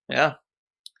 Sweet. Yeah.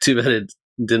 Too bad it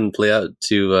didn't play out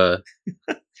to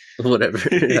whatever.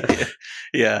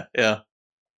 Yeah.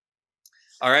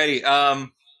 Alrighty.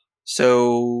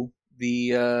 So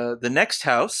the next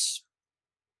house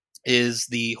is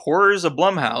the Horrors of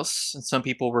Blumhouse, and some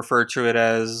people refer to it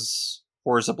as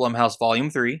Horrors of Blumhouse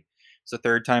Volume 3. It's the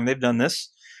third time they've done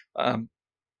this.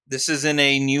 This is in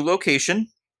a new location,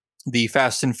 the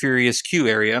Fast and Furious Q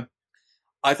area.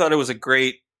 I thought it was a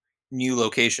great new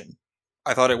location.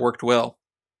 I thought it worked well.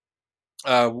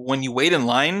 When you wait in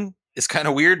line, it's kind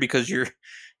of weird because you're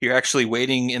actually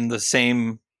waiting in the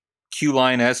same queue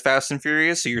line as Fast and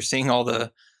Furious, so you're seeing all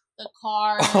the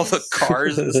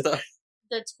cars and stuff.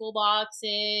 The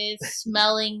toolboxes,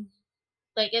 smelling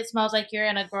like it smells like you're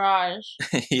in a garage.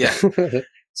 Yeah.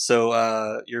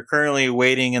 So you're currently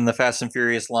waiting in the Fast and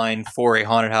Furious line for a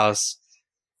haunted house,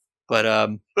 but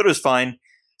it was fine.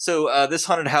 So this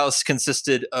haunted house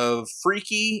consisted of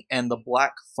Freaky and the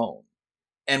Black Phone.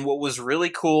 And what was really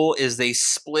cool is they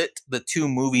split the two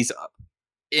movies up,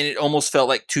 and it almost felt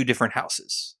like two different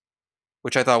houses,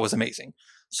 which I thought was amazing.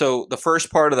 So the first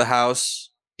part of the house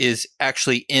is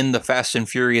actually in the Fast and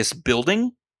Furious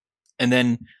building. And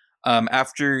then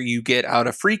after you get out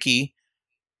of Freaky,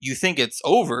 you think it's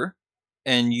over,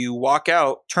 and you walk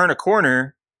out, turn a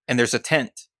corner, and there's a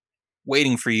tent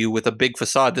waiting for you with a big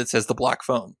facade that says the Black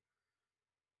Phone.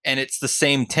 And it's the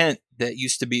same tent that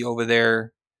used to be over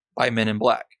there by Men in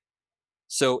Black.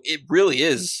 So it really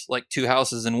is like two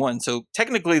houses in one. So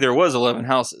technically there was 11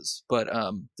 houses, but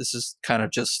this is kind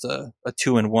of just a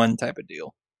 2-in-1 type of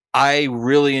deal. I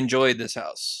really enjoyed this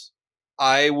house.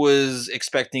 I was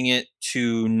expecting it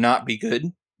to not be good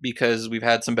because we've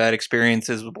had some bad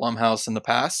experiences with Blumhouse in the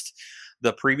past.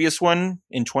 The previous one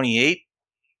in 28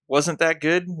 wasn't that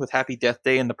good with Happy Death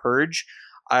Day and The Purge.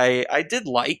 I did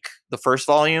like the first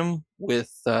volume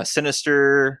with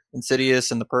Sinister,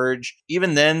 Insidious, and The Purge.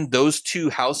 Even then, those two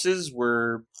houses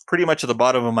were pretty much at the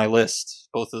bottom of my list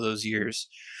both of those years.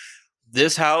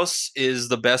 This house is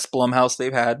the best Blumhouse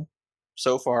they've had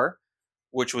so far,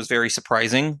 which was very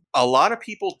surprising. A lot of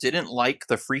people didn't like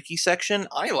the freaky section.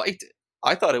 I liked it.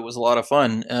 I thought it was a lot of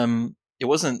fun. It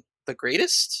wasn't the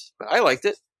greatest, but I liked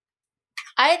it.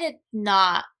 I did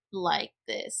not like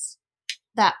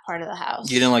that part of the house.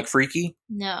 You didn't like freaky?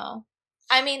 No.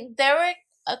 I mean, there were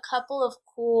a couple of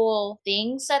cool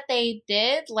things that they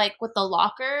did, like with the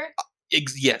locker.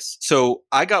 Yes. So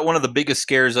I got one of the biggest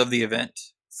scares of the event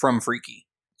from Freaky.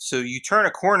 So you turn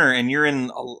a corner and you're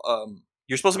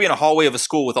you're supposed to be in a hallway of a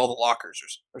school with all the lockers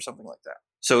or something like that.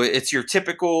 So it's your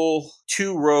typical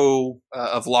 2-row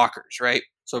of lockers, right?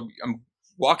 So I'm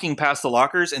walking past the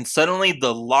lockers and suddenly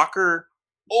the locker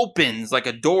opens like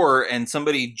a door and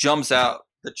somebody jumps out.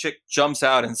 The chick jumps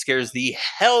out and scares the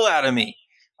hell out of me.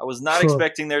 I was not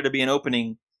expecting there to be an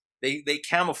opening. They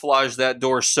camouflaged that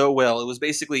door so well. It was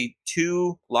basically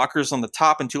 2 lockers on the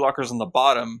top and 2 lockers on the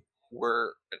bottom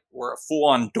were a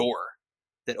full-on door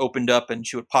that opened up and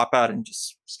she would pop out and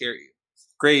just scare you.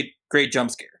 Great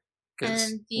jump scare.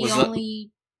 And the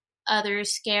only other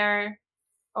scare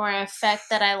or effect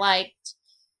that I liked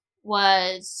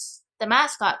was the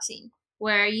mascot scene,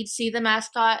 where you'd see the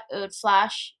mascot, it would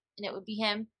flash, and it would be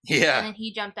him. Yeah. And then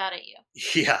he jumped out at you.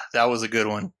 Yeah, that was a good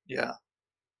one. Yeah.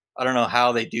 I don't know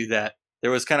how they do that.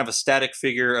 There was kind of a static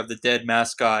figure of the dead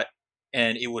mascot,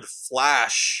 and it would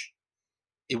flash.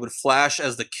 It would flash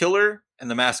as the killer and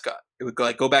the mascot. It would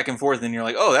go back and forth, and you're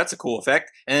like, oh, that's a cool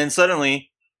effect. And then suddenly,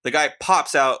 the guy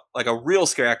pops out, like a real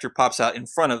scare actor pops out in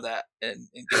front of that and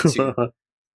gets you.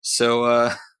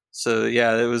 So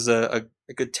yeah, it was a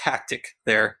good tactic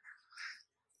there.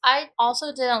 I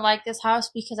also didn't like this house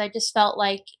because I just felt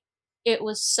like it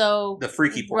was so the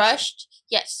freaky portion. Rushed.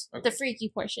 Yes, okay. The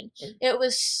freaky portion. Okay. It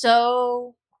was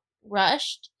so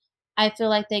rushed. I feel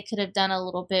like they could have done a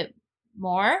little bit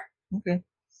more. Okay,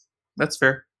 that's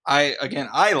fair. I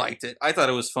liked it. I thought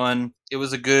it was fun. It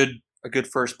was a good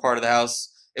first part of the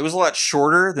house. It was a lot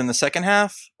shorter than the second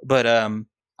half, but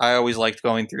I always liked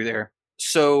going through there.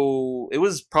 So it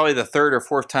was probably the 3rd or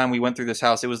 4th time we went through this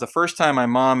house. It was the first time my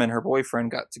mom and her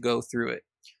boyfriend got to go through it.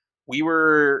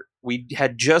 We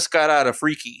had just got out of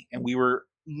Freaky, and we were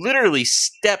literally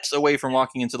steps away from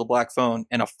walking into the Black Phone,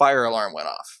 and a fire alarm went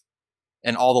off,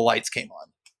 and all the lights came on,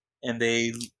 and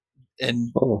they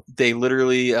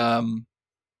literally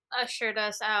ushered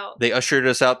us out. They ushered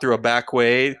us out through a back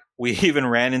way. We even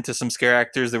ran into some scare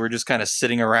actors that were just kind of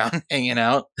sitting around hanging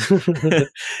out.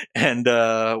 And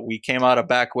we came out a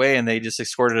back way and they just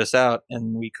escorted us out,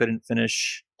 and we couldn't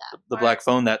finish the Black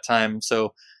Phone that time.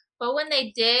 So, but when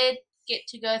they did get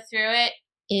to go through it,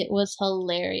 it was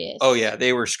hilarious. Oh yeah,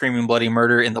 they were screaming bloody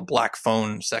murder in the Black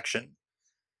Phone section.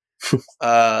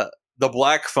 The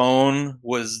Black Phone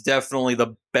was definitely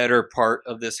the better part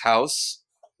of this house,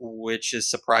 which is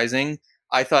surprising.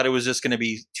 I thought it was just going to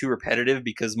be too repetitive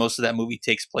because most of that movie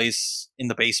takes place in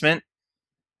the basement.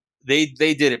 They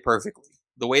did it perfectly.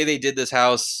 The way they did this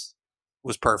house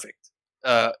was perfect.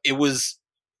 It was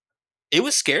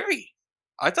scary.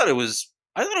 I thought it was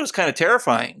kind of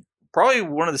terrifying. Probably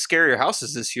one of the scarier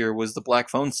houses this year was the Black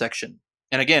Phone section.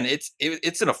 And again, it's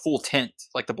in a full tent.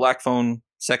 Like the Black Phone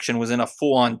section was in a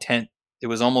full-on tent. It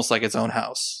was almost like its own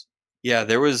house. Yeah,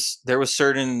 there was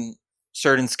certain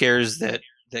scares that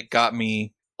got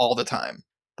me all the time.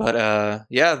 But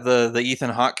yeah, the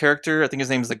Ethan Hawke character, I think his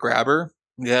name is the Grabber.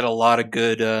 He had a lot of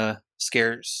good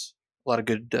scares, a lot of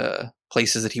good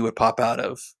places that he would pop out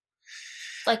of.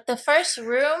 Like the first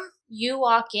room you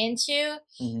walk into,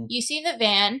 you see the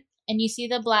van and you see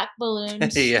the black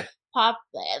balloons pop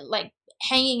like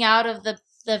hanging out of the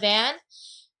van,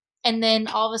 and then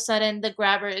all of a sudden the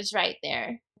Grabber is right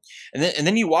there. And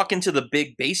then you walk into the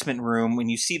big basement room and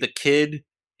you see the kid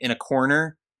in a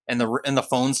corner, and the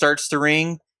phone starts to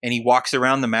ring, and he walks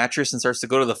around the mattress and starts to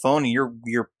go to the phone, and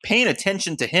you're paying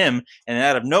attention to him, and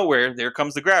out of nowhere there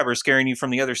comes the Grabber scaring you from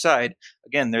the other side.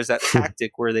 Again, there's that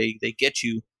tactic where they get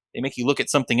you, they make you look at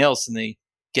something else and they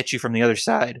get you from the other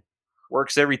side.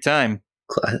 Works every time.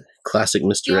 Classic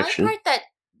misdirection. The only part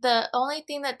the only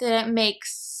thing that didn't make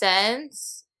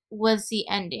sense was the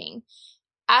ending.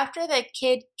 After the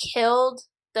kid killed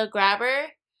the grabber,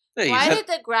 Hey, why did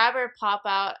the grabber pop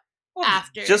out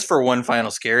after? Just for one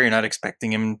final scare, you're not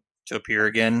expecting him to appear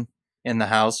again in the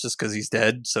house just because he's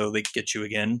dead, so they get you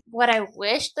again. What I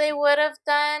wish they would have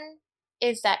done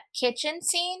is that kitchen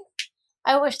scene.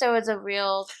 I wish there was a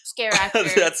real scare actor.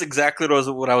 That's exactly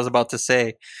what I was about to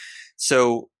say.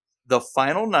 So the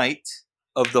final night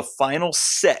of the final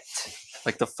set,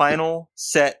 like the final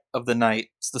set of the night,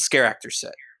 it's the scare actor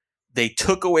set. They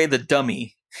took away the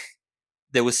dummy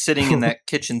that was sitting in that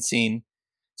kitchen scene.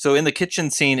 So in the kitchen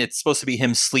scene, it's supposed to be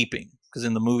him sleeping. Because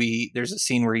in the movie, there's a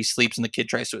scene where he sleeps and the kid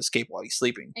tries to escape while he's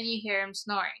sleeping. And you hear him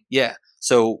snoring. Yeah.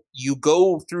 So you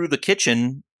go through the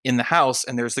kitchen in the house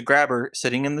and there's the grabber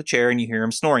sitting in the chair and you hear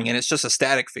him snoring. And it's just a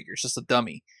static figure. It's just a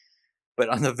dummy. But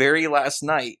on the very last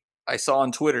night, I saw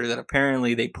on Twitter that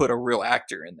apparently they put a real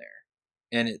actor in there.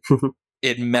 And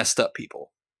it messed up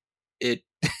people.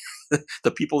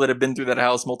 The people that have been through that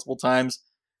house multiple times,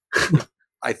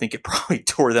 I think it probably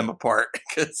tore them apart.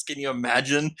 Because can you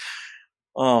imagine?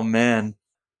 Oh, man.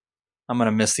 I'm going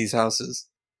to miss these houses.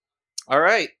 All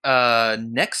right.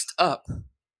 Next up,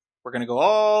 we're going to go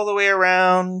all the way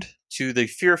around to the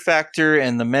Fear Factor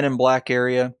and the Men in Black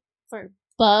area. For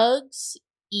bugs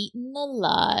eaten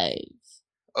alive.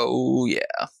 Oh,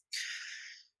 yeah.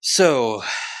 So.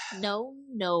 No.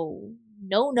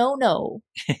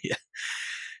 Yeah.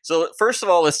 So, first of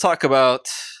all, let's talk about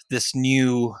this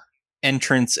new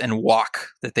entrance and walk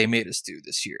that they made us do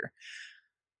this year.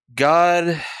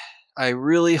 God, I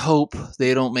really hope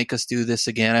they don't make us do this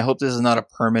again. I hope this is not a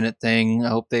permanent thing. I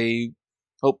hope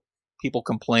people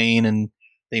complain and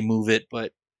they move it,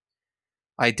 but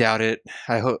I doubt it.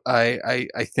 I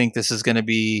think this is going to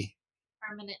be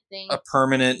a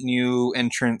permanent new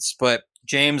entrance. But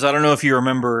James, I don't know if you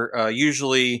remember,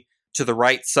 usually to the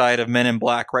right side of Men in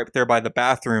Black, right there by the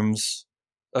bathrooms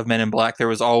of Men in Black, there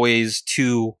was always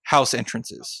two house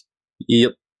entrances.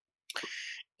 Yep.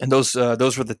 And those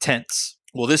were the tents.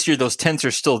 Well, this year those tents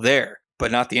are still there,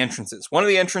 but not the entrances. One of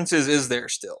the entrances is there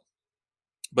still.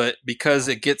 But because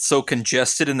it gets so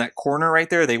congested in that corner right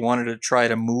there, they wanted to try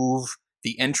to move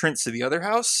the entrance to the other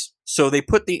house. So they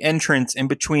put the entrance in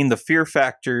between the Fear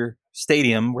Factor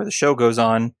Stadium, where the show goes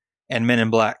on, and Men in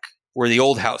Black, where the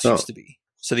old house used to be.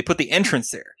 So they put the entrance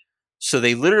there. So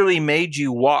they literally made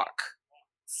you walk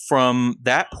from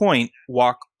that point,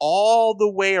 walk all the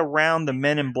way around the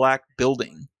Men in Black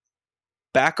building,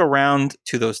 back around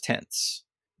to those tents.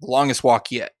 The longest walk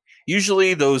yet.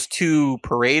 Usually those two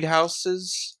parade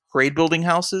building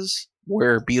houses,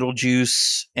 where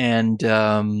Beetlejuice and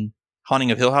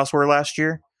Haunting of Hill House were last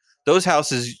year, those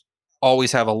houses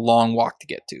always have a long walk to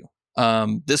get to.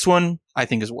 This one, I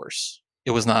think, is worse.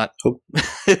 It was not.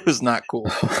 It was not cool.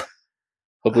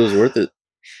 Hope it was worth it.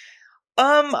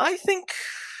 I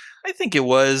think it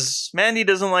was. Mandy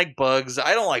doesn't like bugs.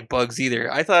 I don't like bugs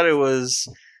either. I thought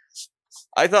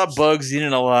Bugs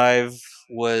Eaten Alive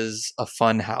was a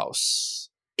fun house.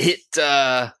 It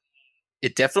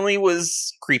definitely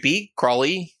was creepy,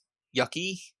 crawly,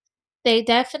 yucky. They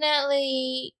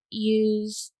definitely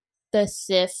used the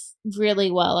Sith really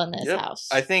well in this house.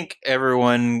 I think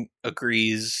everyone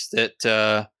agrees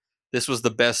that this was the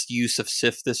best use of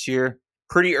Sith this year.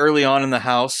 Pretty early on in the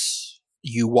house,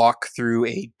 you walk through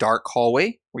a dark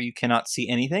hallway where you cannot see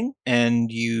anything,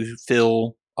 and you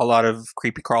feel a lot of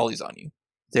creepy crawlies on you.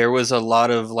 There was a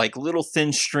lot of like little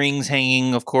thin strings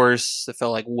hanging, of course, that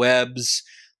felt like webs.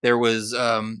 There was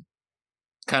kind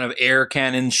of air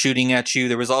cannons shooting at you.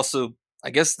 There was also, I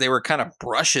guess they were kind of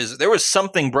brushes. There was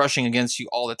something brushing against you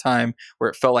all the time where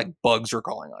it felt like bugs were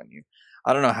crawling on you.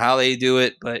 I don't know how they do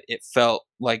it, but it felt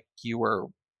like you were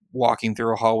walking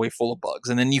through a hallway full of bugs.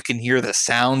 And then you can hear the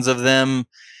sounds of them.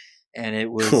 And it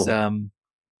was,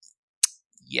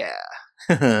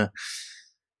 yeah.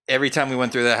 Every time we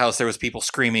went through that house, there was people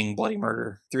screaming bloody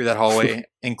murder through that hallway,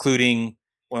 including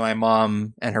when my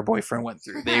mom and her boyfriend went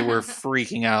through. They were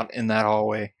freaking out in that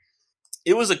hallway.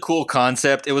 It was a cool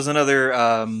concept. It was another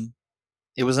 50s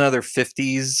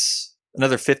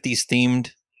themed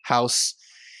house.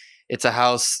 It's a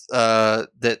house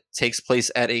that takes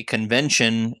place at a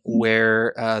convention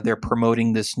where they're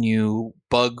promoting this new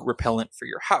bug repellent for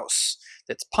your house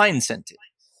that's pine scented.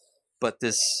 But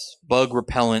this bug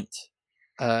repellent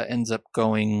ends up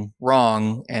going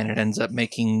wrong, and it ends up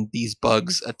making these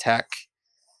bugs attack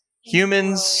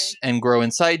humans and grow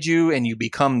inside you, and you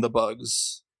become the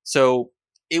bugs. So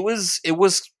it was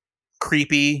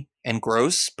creepy and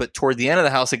gross, but toward the end of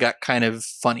the house, it got kind of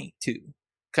funny too.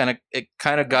 It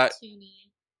kind of got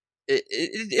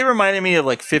it reminded me of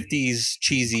like 50s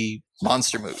cheesy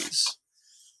monster movies.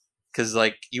 Because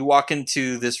like you walk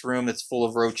into this room that's full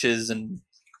of roaches and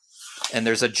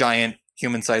there's a giant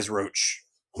human-sized roach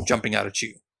jumping out at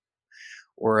you.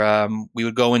 Or we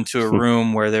would go into a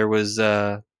room where there was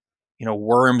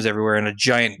worms everywhere and a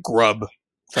giant grub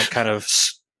like kind of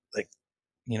like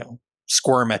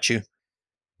squirm at you.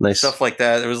 Nice stuff like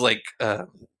that. There was like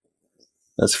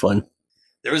that's fun.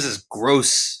 There was this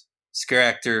gross scare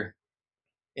actor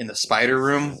in the spider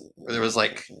room where there was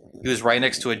like he was right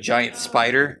next to a giant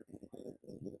spider,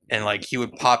 and like he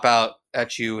would pop out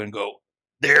at you and go,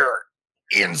 "They're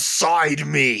inside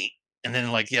me," and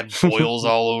then like he had boils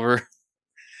all over.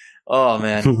 Oh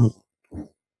man.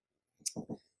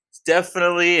 It's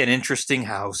definitely an interesting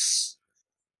house.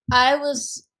 I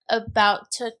was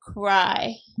about to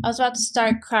cry. I was about to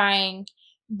start crying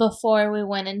before we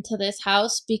went into this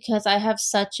house because I have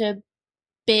such a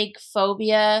big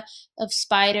phobia of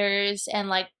spiders and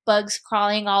like bugs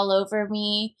crawling all over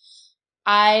me.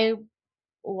 I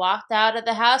walked out of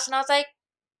the house and I was like,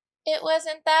 it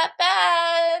wasn't that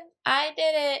bad. I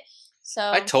did it.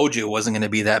 So I told you it wasn't going to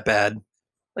be that bad.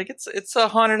 Like it's a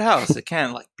haunted house. It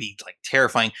can't like be like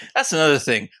terrifying. That's another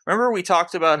thing. Remember we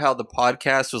talked about how the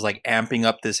podcast was like amping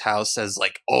up this house as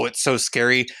like, oh, it's so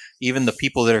scary. Even the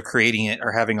people that are creating it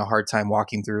are having a hard time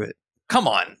walking through it. Come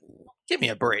on, give me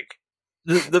a break.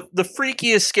 The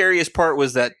freakiest, scariest part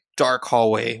was that dark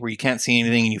hallway where you can't see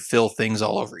anything and you feel things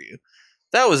all over you.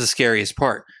 That was the scariest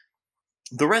part.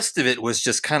 The rest of it was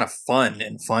just kind of fun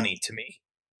and funny to me.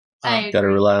 Gotta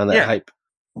rely on that hype.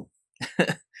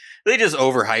 They just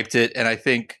overhyped it, and I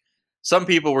think some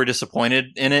people were disappointed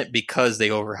in it because they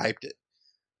overhyped it.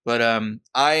 But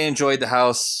I enjoyed the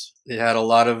house. It had a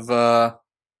lot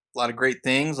of great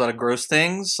things, a lot of gross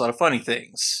things, a lot of funny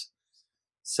things.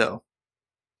 So,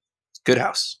 good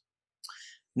house.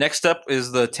 Next up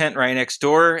is the tent right next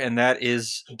door, and that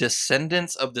is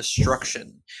Descendants of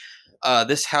Destruction.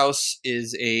 This house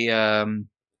is a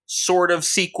sort of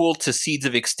sequel to Seeds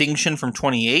of Extinction from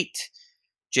 28.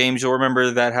 James, you'll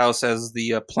remember that house as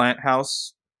the plant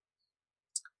house?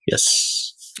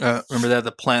 Yes. Remember that?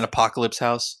 The plant apocalypse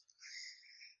house?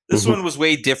 This one was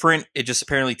way different. It just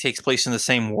apparently takes place in the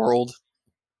same world.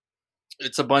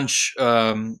 It's a bunch...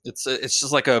 it's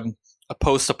just like a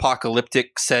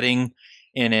post-apocalyptic setting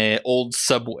in an old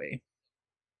subway.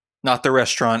 Not the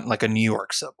restaurant, like a New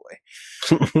York subway.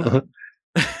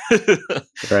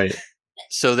 Right.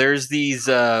 So there's these...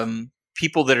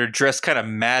 people that are dressed kind of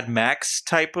Mad Max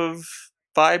type of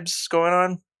vibes going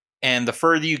on. And the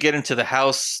further you get into the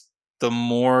house, the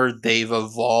more they've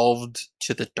evolved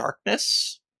to the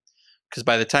darkness. Because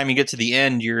by the time you get to the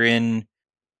end, you're in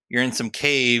some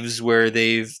caves where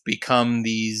they've become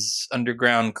these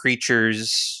underground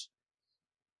creatures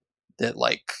that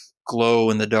like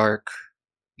glow in the dark.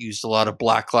 Used a lot of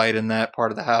black light in that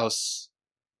part of the house.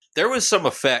 There was some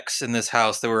effects in this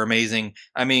house that were amazing.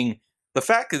 I mean, the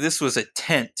fact that this was a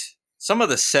tent, some of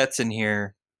the sets in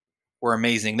here were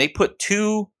amazing. They put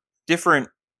 2 different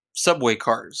subway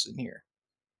cars in here.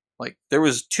 Like, there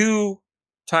was 2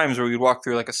 times where we'd walk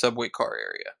through like a subway car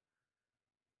area,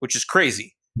 which is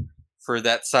crazy for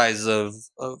that size of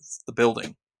the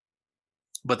building.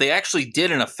 But they actually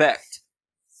did an effect.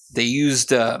 They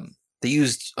used a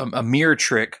mirror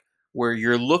trick where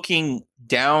you're looking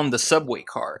down the subway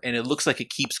car and it looks like it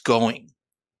keeps going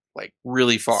like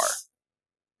really far.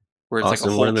 Where it's awesome.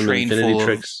 like a One whole of them train infinity full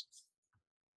tricks.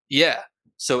 Yeah.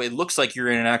 So it looks like you're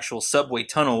in an actual subway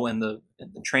tunnel and the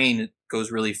train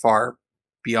goes really far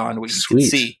beyond what you can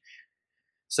see.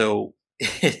 So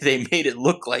they made it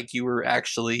look like you were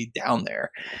actually down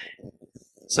there.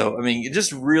 So, I mean,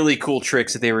 just really cool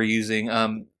tricks that they were using.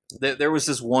 There was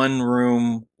this one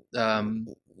room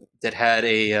that had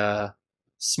a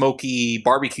smoky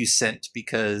barbecue scent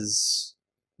because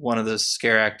one of the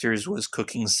scare actors was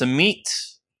cooking some meat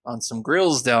on some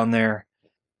grills down there.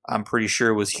 I'm pretty sure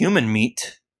it was human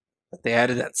meat, but they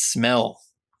added that smell.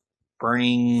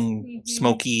 Burning,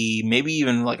 smoky, maybe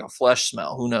even like a flesh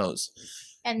smell. Who knows?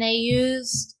 And they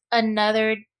used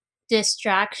another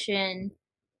distraction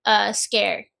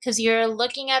scare. Because you're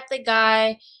looking at the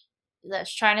guy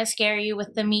that's trying to scare you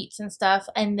with the meats and stuff,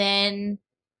 and then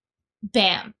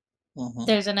bam,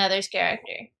 there's another scare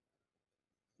actor.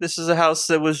 This is a house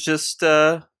that was just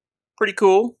pretty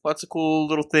cool. Lots of cool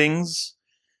little things.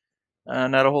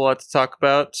 Not a whole lot to talk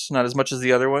about. Not as much as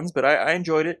the other ones, but I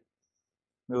enjoyed it.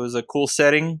 It was a cool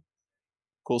setting.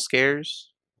 Cool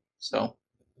scares. So.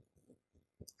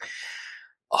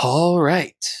 All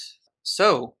right.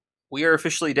 So, we are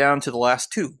officially down to the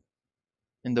last 2.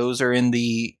 And those are in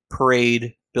the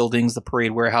parade buildings, the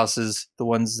parade warehouses, the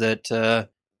ones that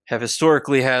have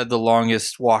historically had the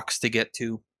longest walks to get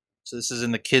to. So this is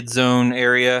in the kid zone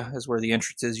area, is where the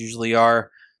entrances usually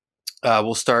are.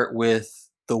 We'll start with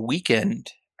The Weeknd,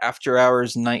 After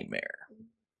Hours Nightmare.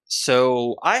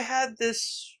 So I had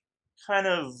this kind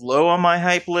of low on my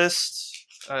hype list,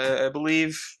 I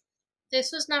believe.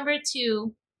 This was number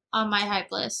 2 on my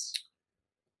hype list.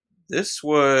 This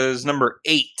was number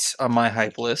 8 on my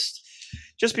hype list,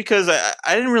 just because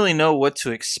I didn't really know what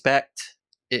to expect.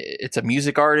 It's a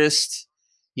music artist.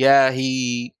 Yeah,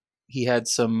 he had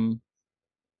some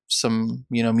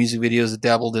music videos that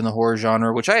dabbled in the horror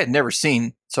genre, which I had never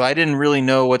seen, so I didn't really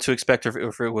know what to expect or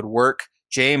if it would work.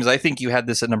 James, I think you had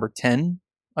this at number 10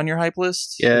 on your hype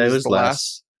list. Yeah, it was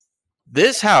last.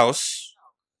 This house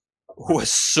was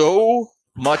so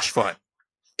much fun.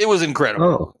 It was incredible.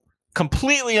 Oh,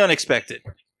 completely unexpected.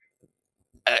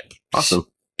 awesome.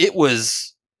 It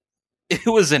was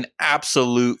an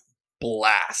absolute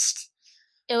blast.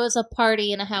 It was a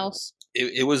party in a house.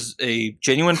 It was a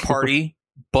genuine party,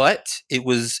 but it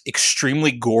was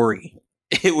extremely gory.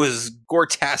 It was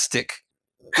gore-tastic.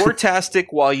 Gore-tastic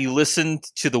while you listened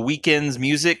to The Weeknd's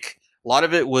music. A lot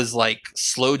of it was like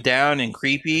slowed down and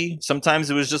creepy. Sometimes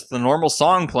it was just the normal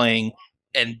song playing,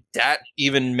 and that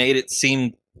even made it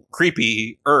seem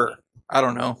creepy-er. I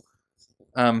don't know.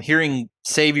 Hearing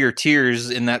Save Your Tears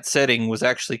in that setting was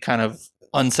actually kind of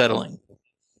unsettling.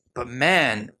 But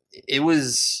man, it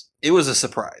was a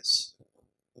surprise.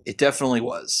 It definitely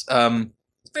was.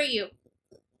 For you.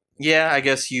 Yeah, I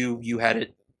guess you had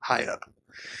it high up.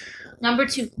 Number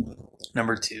 2.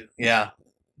 Number 2, yeah.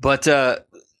 But the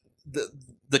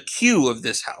cue of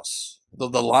this house, the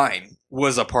line,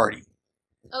 was a party.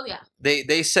 Oh yeah.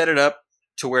 They set it up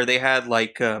to where they had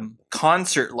like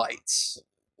concert lights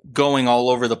going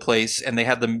all over the place, and they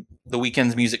had the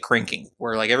Weeknd's music cranking,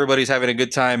 where like everybody's having a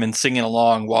good time and singing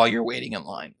along while you're waiting in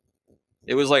line.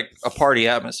 It was like a party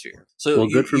atmosphere. So well,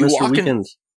 good for Mr. Weeknd.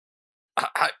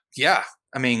 Yeah,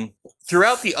 I mean,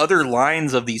 throughout the other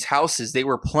lines of these houses, they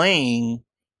were playing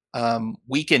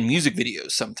Weeknd music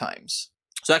videos sometimes.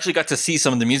 So I actually got to see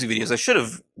some of the music videos. I should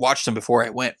have watched them before I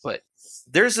went, but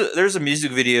there's a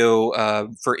music video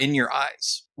for In Your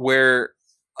Eyes where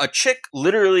a chick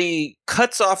literally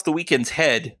cuts off the Weeknd's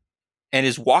head and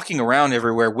is walking around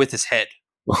everywhere with his head.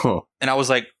 Oh. And I was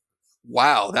like,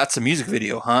 wow, that's a music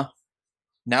video, huh?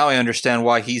 Now I understand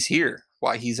why he's here,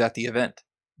 why he's at the event.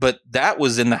 But that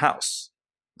was in the house.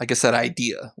 I guess that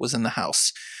idea was in the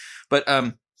house. But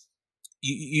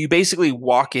you basically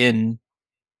walk in,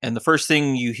 and the first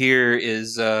thing you hear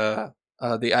is the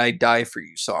I Die For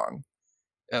You song,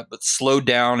 but slowed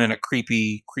down in a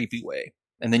creepy way.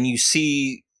 And then you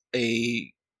see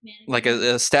a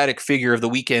static figure of the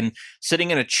Weeknd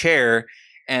sitting in a chair,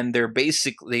 and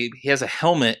he has a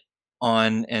helmet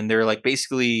on, and they're like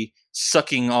basically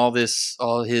sucking all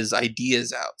his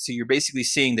ideas out. So you're basically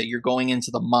seeing that you're going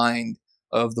into the mind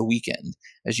of the Weeknd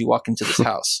as you walk into this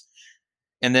house.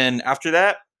 And then after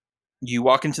that, you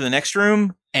walk into the next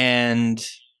room, and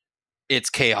it's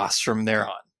chaos from there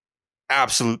on.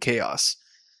 Absolute chaos.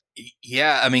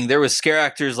 Yeah, I mean, there was scare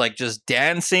actors like just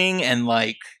dancing, and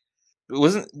like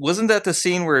wasn't that the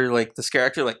scene where like the scare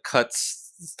actor like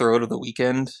cuts the throat of the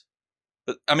Weeknd?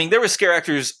 But I mean, there were scare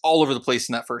actors all over the place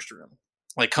in that first room,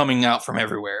 like coming out from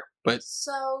everywhere. But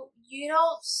so you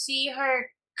don't see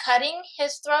her cutting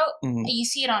his throat. Mhm. You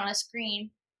see it on a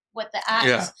screen with the axe,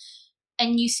 Yeah.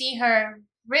 and you see her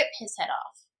rip his head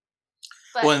off.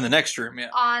 But well, in the next room, yeah.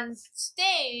 on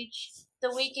stage, the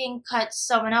Weeknd cuts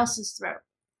someone else's throat.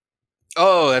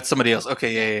 Oh, that's somebody else.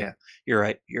 Okay, yeah. You're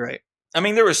right. I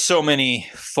mean, there were so many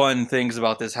fun things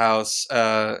about this house.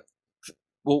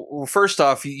 Well, first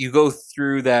off, you go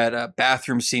through that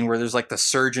bathroom scene where there's like the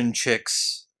surgeon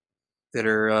chicks that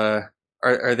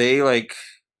are they like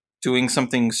doing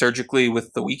something surgically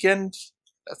with the Weeknd?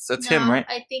 That's him, right?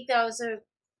 I think that was a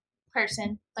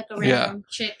person, like a random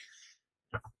chick.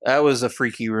 That was a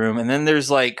freaky room. And then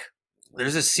there's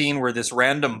a scene where this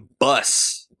random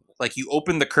bus, like you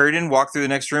open the curtain, walk through the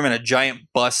next room, and a giant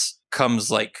bus comes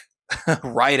like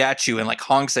right at you and like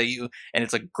honks at you, and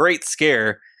it's a great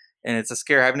scare. And it's a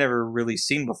scare I've never really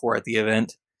seen before at the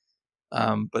event.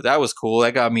 But that was cool.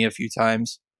 That got me a few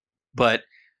times. But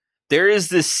there is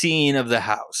this scene of the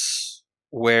house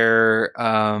where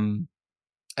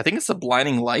I think it's the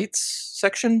blinding lights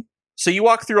section. So you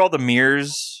walk through all the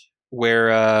mirrors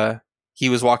where he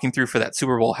was walking through for that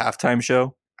Super Bowl halftime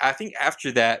show. I think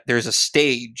after that, there's a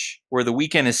stage where the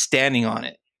Weeknd is standing on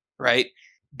it, right?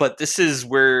 But this is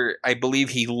where I believe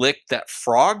he licked that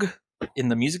frog in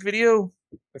the music video.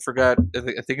 I forgot.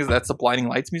 I think that's the Blinding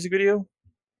Lights music video.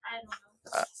 I don't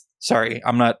know. Sorry,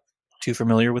 I'm not too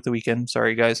familiar with The Weeknd.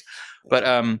 Sorry, guys. But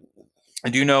I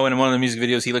do know in one of the music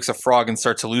videos he licks a frog and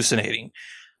starts hallucinating.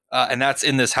 And that's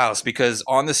in this house because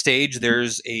on the stage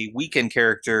there's a Weeknd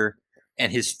character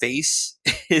and his face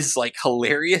is like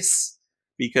hilarious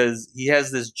because he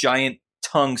has this giant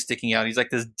tongue sticking out. He's like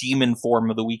this demon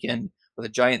form of the Weeknd with a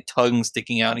giant tongue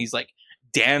sticking out. And he's like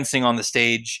dancing on the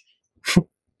stage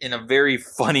in a very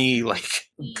funny, like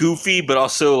goofy, but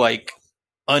also like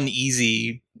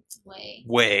uneasy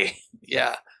way.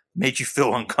 Yeah, made you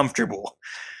feel uncomfortable.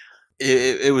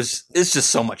 It's just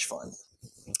so much fun.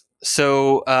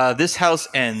 So this house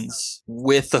ends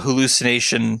with the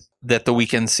hallucination that the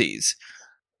Weeknd sees.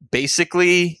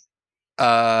 Basically,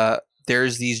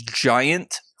 there's these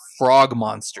giant frog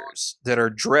monsters that are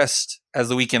dressed as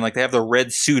the Weeknd, like they have the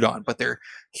red suit on, but they're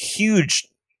huge,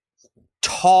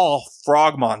 tall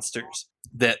frog monsters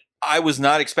that I was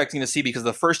not expecting to see because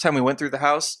the first time we went through the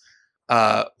house,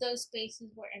 those spaces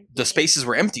were empty. The spaces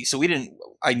were empty, so we didn't.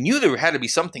 I knew there had to be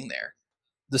something there.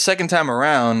 The second time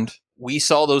around, we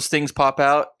saw those things pop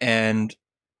out, and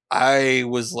I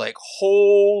was like,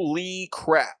 "Holy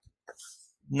crap!"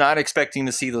 Not expecting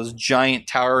to see those giant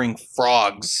towering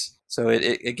frogs. So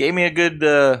it gave me a good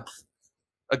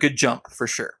jump for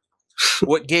sure.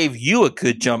 What gave you a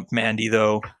good jump, Mandy?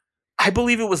 Though, I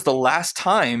believe it was the last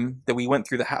time that we went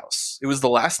through the house. It was the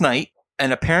last night.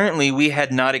 And apparently we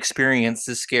had not experienced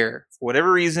this scare. For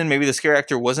whatever reason, maybe the scare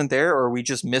actor wasn't there or we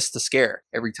just missed the scare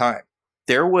every time.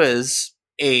 There was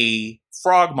a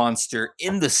frog monster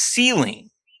in the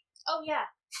ceiling. Oh, yeah.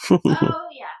 Oh,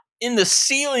 yeah. In the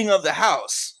ceiling of the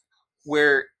house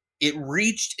where it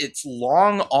reached its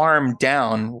long arm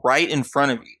down right in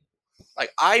front of you.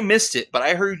 Like, I missed it, but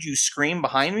I heard you scream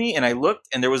behind me and I looked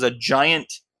and there was a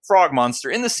giant frog monster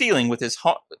in the ceiling with his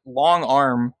long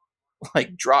arm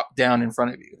like dropped down in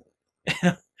front of you.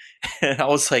 And I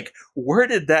was like, where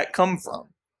did that come from?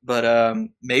 But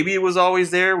maybe it was always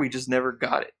there. We just never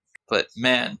got it. But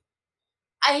man.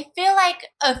 I feel like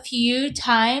a few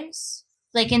times,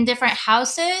 like in different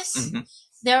houses,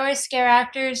 there were scare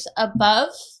actors above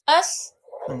us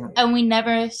and we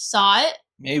never saw it.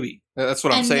 Maybe. That's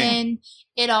what I'm saying. And then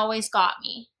it always got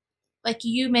me. Like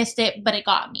you missed it, but it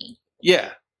got me.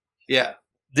 Yeah. Yeah.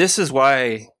 This is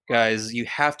why, guys, you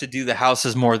have to do the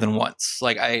houses more than once.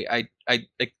 Like I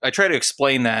try to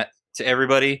explain that to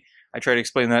everybody. I try to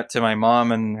explain that to my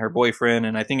mom and her boyfriend,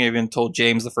 and I think I even told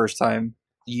James the first time.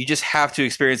 You just have to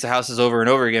experience the houses over and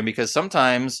over again because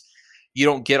sometimes you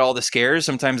don't get all the scares.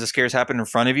 Sometimes the scares happen in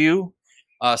front of you.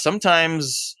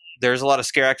 Sometimes there's a lot of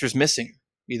scare actors missing.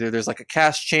 Either there's like a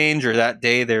cast change or that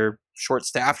day they're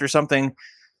short-staffed or something.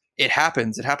 It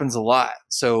happens. It happens a lot.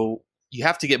 So you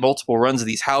have to get multiple runs of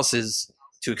these houses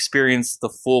to experience the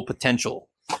full potential.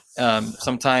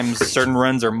 Sometimes certain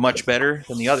runs are much better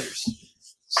than the others.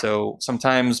 So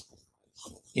sometimes,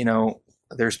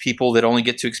 there's people that only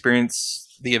get to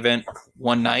experience the event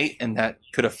one night, and that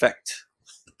could affect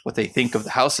what they think of the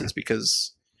houses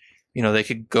because, they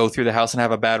could go through the house and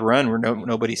have a bad run where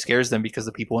nobody scares them because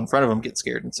the people in front of them get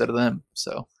scared instead of them.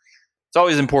 So it's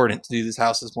always important to do these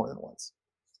houses more than once.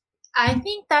 I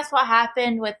think that's what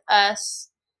happened with us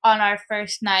on our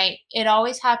first night. It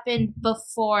always happened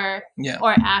before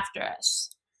or after us.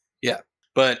 Yeah.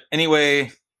 But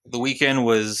anyway, The Weeknd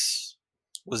was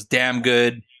damn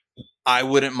good. I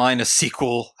wouldn't mind a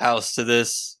sequel house to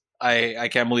this. I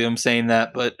can't believe I'm saying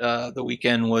that, but The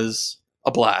Weeknd was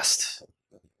a blast.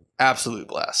 Absolute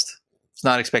blast. I was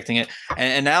not expecting it.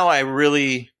 And now I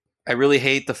really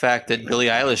hate the fact that Billie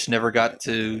Eilish never got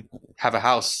to have a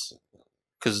house.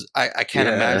 Because I can't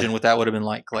imagine what that would have been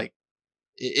like. Like,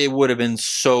 it would have been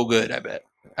so good, I bet.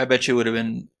 I bet you it would have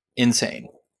been insane.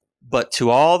 But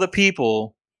to all the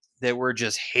people that were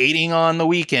just hating on The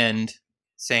Weeknd,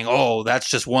 saying, oh, that's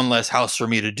just one less house for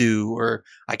me to do, or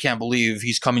I can't believe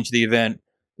he's coming to the event.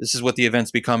 This is what the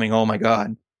event's becoming. Oh, my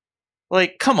God.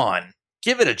 Like, come on.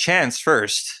 Give it a chance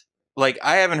first. Like,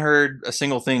 I haven't heard a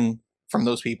single thing from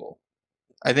those people.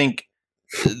 I think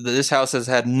this house has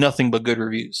had nothing but good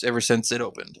reviews ever since it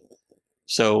opened.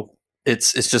 So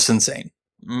it's just insane.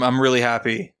 I'm really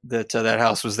happy that that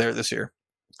house was there this year.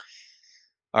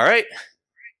 All right.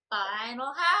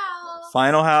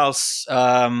 Final house.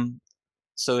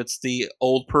 So it's the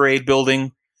old parade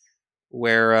building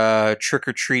where Trick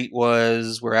or Treat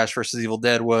was, where Ash vs. Evil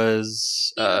Dead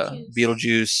was,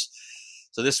 Beetlejuice.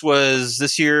 So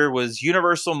this year was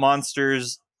Universal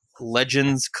Monsters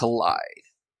Legends Collide.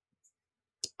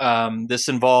 This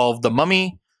involved the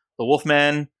Mummy, the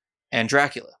Wolfman, and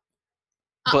Dracula.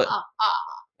 But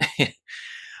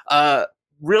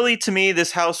really, to me,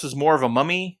 this house was more of a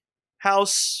Mummy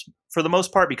house for the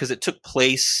most part because it took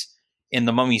place in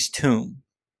the mummy's tomb.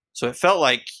 So it felt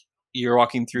like you're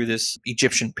walking through this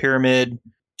Egyptian pyramid,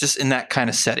 just in that kind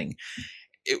of setting.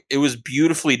 It was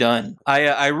beautifully done.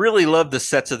 I really love the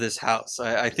sets of this house.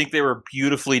 I think they were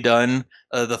beautifully done.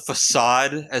 The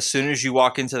facade, as soon as you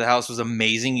walk into the house, was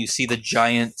amazing. You see the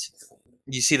giant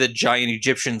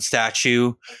Egyptian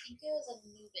statue. I think it was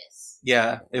Anubis.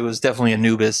 Yeah, it was definitely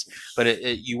Anubis. But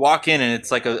you walk in and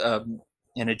it's like an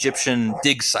Egyptian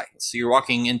dig site. So you're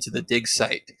walking into the dig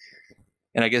site,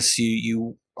 and I guess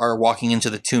you are walking into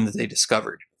the tomb that they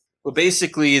discovered. But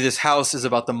basically, this house is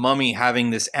about the mummy having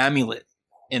this amulet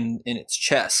in its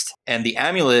chest. And the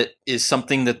amulet is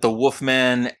something that the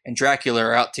Wolfman and Dracula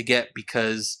are out to get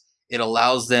because it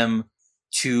allows them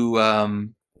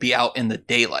to be out in the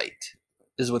daylight,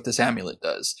 is what this amulet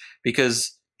does.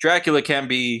 Because Dracula can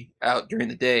be out during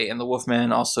the day, and the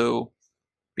Wolfman also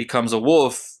becomes a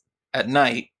wolf at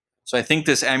night. So I think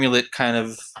this amulet kind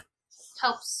of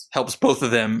helps both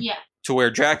of them, to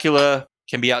where Dracula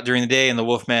can be out during the day and the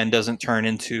Wolfman doesn't turn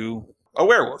into a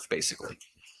werewolf, basically.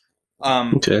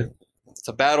 Okay. It's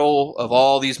a battle of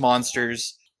all these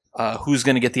monsters. Who's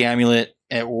going to get the amulet,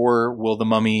 or will the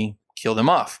mummy kill them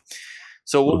off?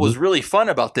 So what was really fun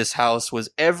about this house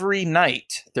was every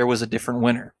night there was a different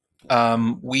winner.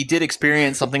 We did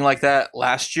experience something like that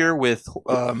last year with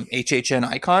HHN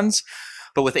Icons,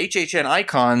 but with HHN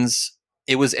Icons,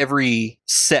 it was every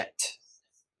set.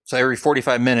 So every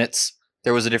 45 minutes,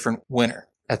 there was a different winner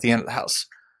at the end of the house.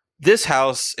 This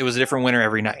house, it was a different winner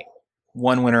every night.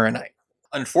 One winner a night.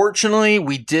 Unfortunately,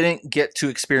 we didn't get to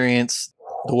experience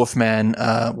the Wolfman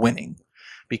winning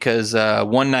because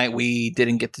one night we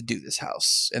didn't get to do this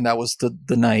house, and that was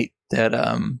the night that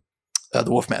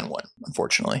the Wolfman won,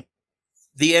 unfortunately.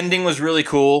 The ending was really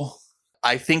cool.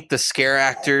 I think the scare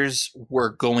actors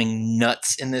were going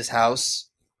nuts in this house.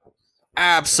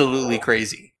 Absolutely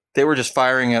crazy. They were just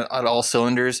firing at all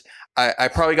cylinders. I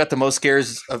probably got the most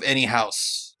scares of any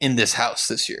house in this house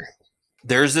this year.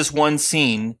 There's this one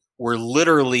scene where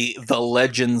literally the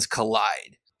legends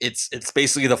collide. It's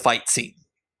basically the fight scene.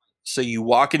 So you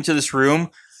walk into this room,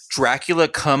 Dracula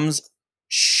comes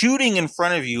shooting in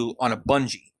front of you on a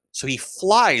bungee. So he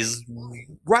flies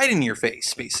right in your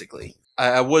face, basically.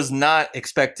 I was not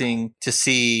expecting to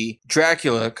see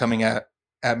Dracula coming at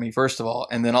me, first of all.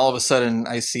 And then all of a sudden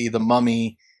I see the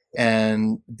mummy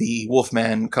and the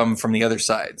Wolfman come from the other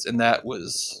sides. And that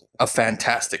was a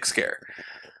fantastic scare.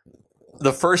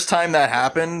 The first time that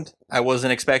happened, I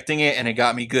wasn't expecting it, and it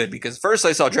got me good because first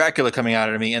I saw Dracula coming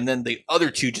out at me, and then the other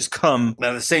two just come. And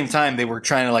at the same time, they were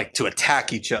trying to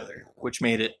attack each other, which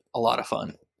made it a lot of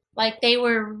fun. Like they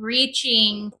were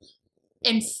reaching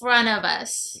in front of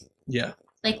us. Yeah.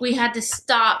 Like we had to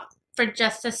stop for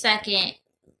just a second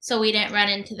so we didn't run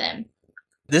into them.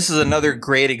 This is another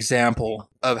great example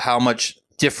of how much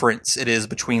difference it is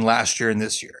between last year and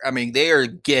this year. I mean, they are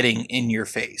getting in your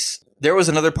face. There was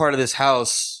another part of this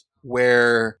house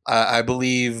where I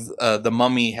believe the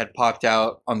mummy had popped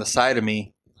out on the side of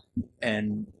me,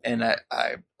 and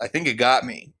I think it got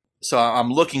me. So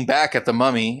I'm looking back at the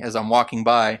mummy as I'm walking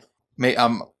by.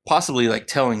 I'm possibly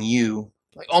telling you,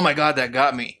 oh my God, that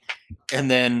got me. And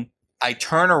then I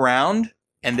turn around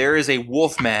and there is a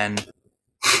Wolfman.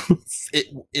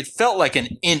 It felt like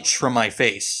an inch from my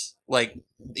face. Like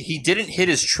he didn't hit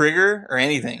his trigger or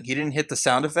anything. He didn't hit the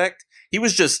sound effect. He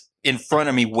was just in front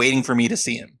of me waiting for me to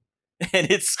see him. And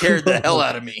it scared the hell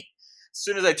out of me. As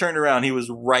soon as I turned around, he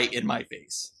was right in my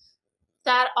face.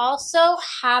 That also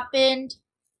happened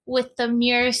with the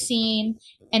mirror scene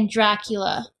and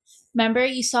Dracula. Remember,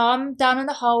 you saw him down in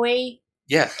the hallway.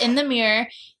 Yeah. In the mirror,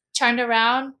 turned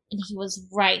around, and he was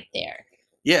right there.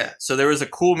 Yeah. So there was a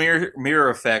cool mirror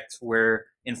effect where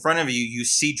in front of you, you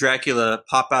see Dracula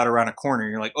pop out around a corner.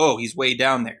 You're like, oh, he's way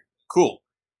down there. Cool.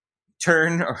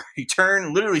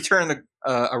 Literally turn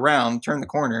around, turn the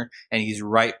corner, and he's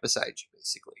right beside you,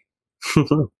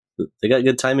 basically. They got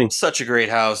good timing. Such a great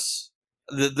house.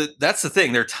 That's the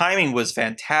thing. Their timing was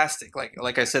fantastic.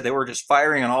 Like I said, they were just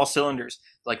firing on all cylinders.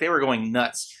 Like they were going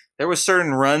nuts. There was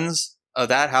certain runs of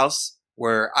that house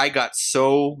where I got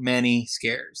so many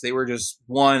scares. They were just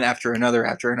one after another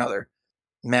after another.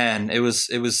 Man, it was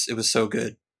so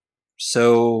good.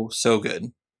 So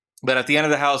good. But at the end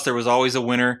of the house, there was always a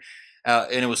winner.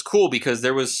 And it was cool because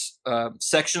there was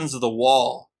sections of the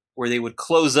wall where they would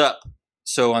close up.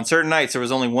 So on certain nights, there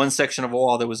was only one section of a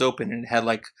wall that was open, and it had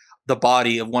the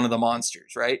body of one of the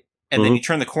monsters, right? And then you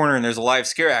turn the corner, and there's a live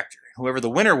scare actor. Whoever the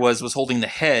winner was holding the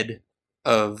head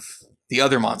of the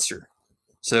other monster.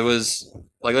 So it was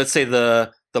let's say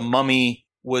the mummy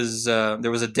was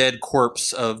there was a dead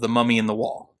corpse of the mummy in the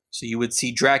wall. So you would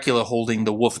see Dracula holding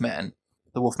the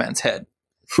Wolfman's head.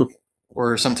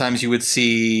 Or sometimes you would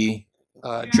see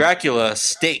Dracula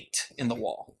staked in the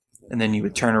wall. And then you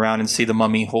would turn around and see the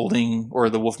mummy holding, or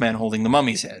the Wolfman holding the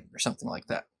mummy's head, or something like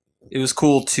that. It was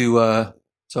cool to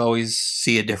always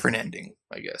see a different ending,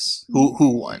 I guess.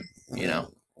 Who won, you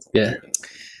know? Yeah.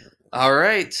 All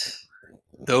right.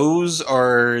 Those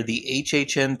are the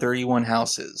HHN31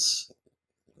 houses.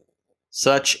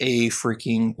 Such a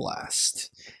freaking blast.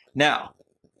 Now,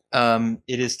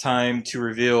 it is time to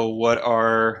reveal what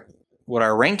our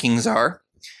rankings are.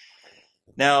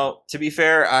 Now, to be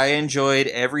fair, I enjoyed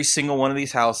every single one of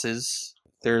these houses.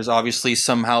 There's obviously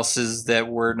some houses that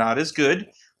were not as good,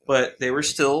 but they were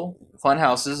still fun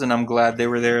houses, and I'm glad they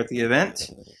were there at the event.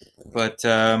 But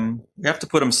we have to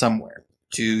put them somewhere.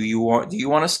 Do you want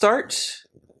to start,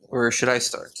 or should I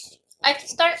start? I can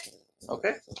start.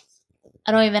 Okay.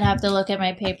 I don't even have to look at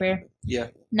my paper. Yeah.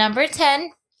 Number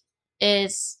 10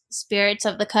 is Spirits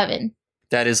of the Coven.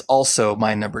 That is also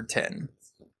my number 10.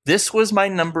 This was my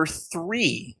number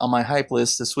 3 on my hype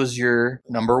list. This was your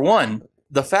number 1.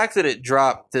 The fact that it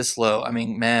dropped this low, I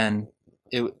mean, man,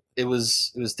 it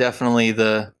was definitely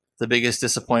the biggest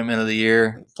disappointment of the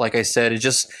year. Like I said,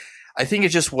 I think it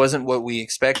just wasn't what we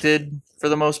expected for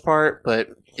the most part, but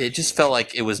it just felt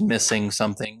like it was missing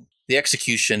something. The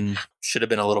execution should have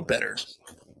been a little better.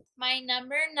 My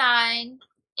number 9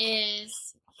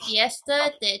 is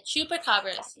Fiesta de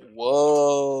Chupacabras.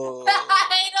 Whoa.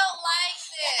 I don't like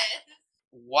this.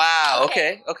 Wow.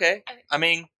 Okay. I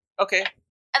mean, okay.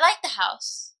 I like the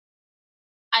house.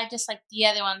 I just like the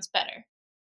other ones better.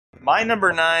 My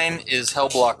number 9 is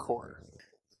Hellblock Horror.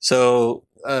 So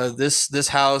this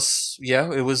house,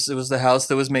 yeah, it was the house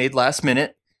that was made last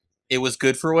minute. It was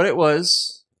good for what it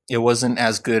was. It wasn't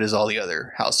as good as all the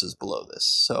other houses below this,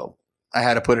 so I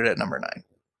had to put it at number 9.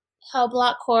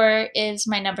 Hellblock Horror is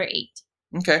my number 8.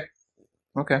 Okay.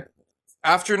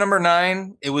 After number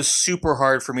 9, it was super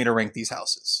hard for me to rank these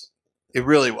houses. It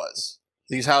really was.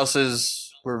 These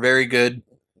houses were very good.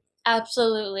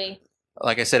 Absolutely.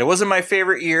 Like I said, it wasn't my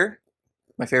favorite year.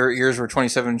 My favorite years were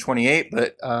 27 and 28,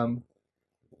 but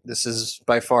this is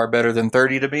by far better than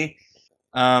 30 to me.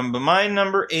 But my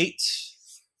number 8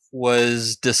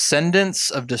 was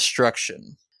Descendants of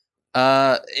Destruction.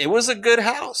 It was a good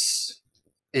house.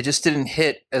 It just didn't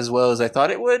hit as well as I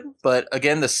thought it would. But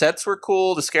again, the sets were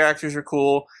cool. The scare actors were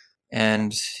cool.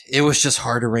 And it was just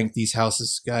hard to rank these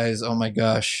houses, guys. Oh my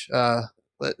gosh.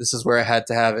 But this is where I had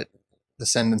to have it.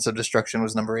 Descendants of Destruction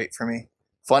was number 8 for me.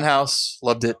 Fun house.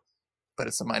 Loved it. But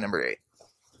it's my number 8.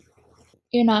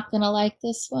 You're not going to like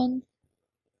this one.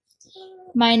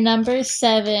 My number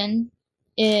 7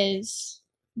 is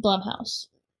Blumhouse.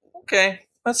 Okay.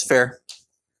 That's fair.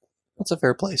 That's a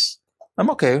fair place. I'm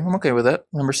okay with that.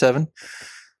 Number 7.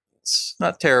 It's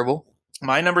not terrible.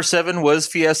 My number 7 was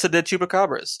Fiesta de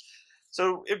Chupacabras.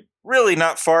 So it really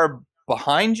not far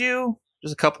behind you.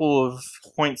 Just a couple of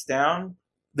points down.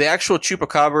 The actual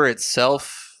Chupacabra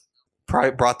itself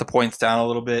probably brought the points down a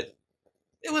little bit.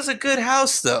 It was a good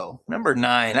house though. Number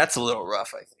 9. That's a little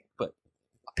rough, I think. But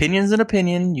opinion's an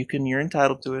opinion. You're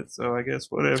entitled to it. So I guess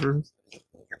whatever.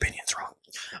 Your opinion's wrong.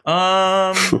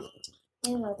 I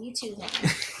love you too,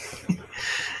 man.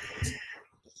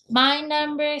 My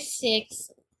number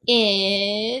 6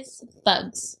 is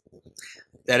Bugs.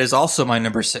 That is also my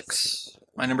number 6.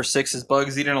 My number 6 is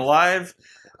Bugs Eaten Alive.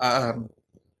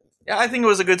 Yeah, I think it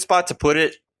was a good spot to put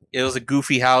it. It was a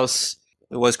goofy house.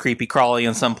 It was creepy crawly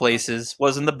in some places.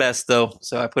 Wasn't the best though,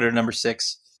 so I put it at number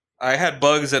 6. I had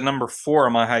Bugs at number 4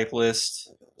 on my hype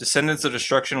list. Descendants of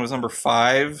Destruction was number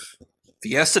 5.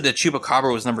 Fiesta de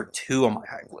Chupacabra was number 2 on my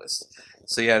hype list.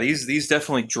 So yeah, these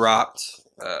definitely dropped.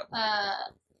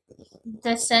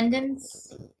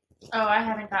 Descendants. Oh, I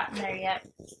haven't gotten there yet.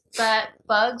 But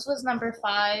Bugs was number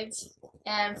 5,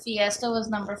 and Fiesta was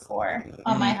number 4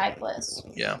 on my hype list.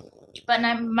 Yeah. But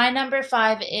my number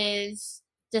 5 is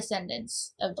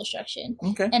Descendants of Destruction.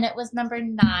 Okay. And it was number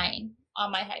 9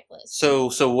 on my hype list. So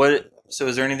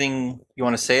is there anything you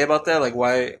want to say about that? Like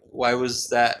why was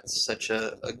that such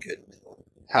a good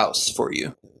house for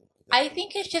you? I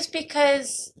think it's just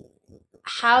because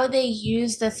how they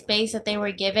used the space that they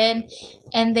were given,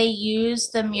 and they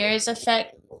used the mirrors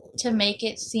effect to make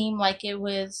it seem like it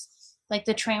was like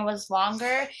the train was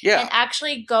longer. Yeah. And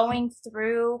actually going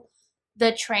through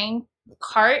the train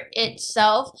cart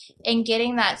itself and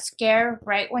getting that scare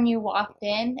right when you walked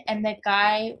in and the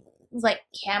guy was like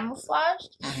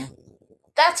camouflaged. Mm-hmm.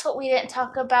 That's what we didn't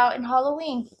talk about in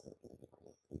Halloween.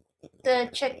 The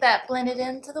chick that blended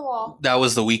into the wall. That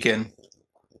was The Weekend.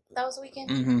 That was The Weekend?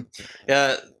 Mm-hmm.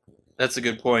 Yeah, that's a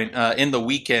good point. In The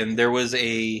Weekend, there was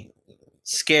a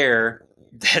scare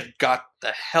that got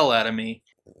the hell out of me.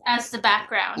 As the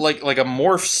background. like a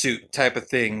morph suit type of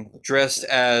thing, dressed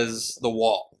as the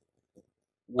wall,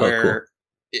 where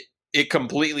it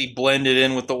completely blended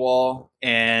in with the wall,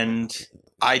 and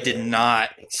I did not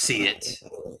see it.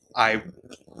 I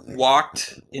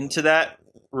walked into that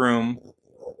room,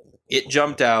 it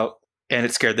jumped out, and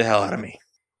it scared the hell out of me.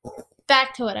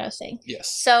 Back to what I was saying.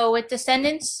 Yes. So with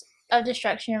Descendants of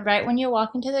Destruction, right when you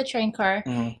walk into the train car,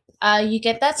 you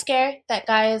get that scare. That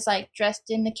guy is like dressed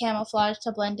in the camouflage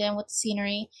to blend in with the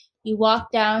scenery. You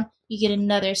walk down, you get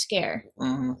another scare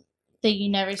that you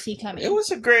never see coming. It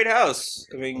was a great house.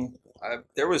 I mean,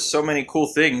 there was so many cool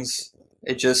things.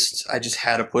 I just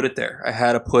had to put it there. I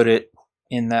had to put it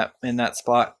in that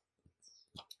spot.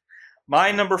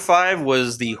 My number 5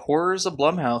 was the Horrors of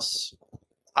Blumhouse.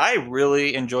 I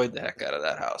really enjoyed the heck out of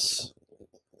that house.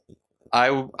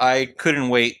 I couldn't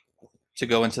wait to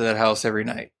go into that house every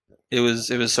night. It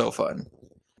was so fun,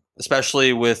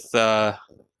 especially with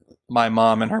my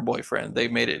mom and her boyfriend. They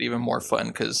made it even more fun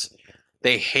because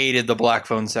they hated the black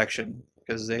phone section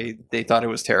because they thought it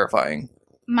was terrifying.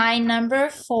 My number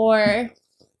 4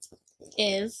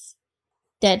 is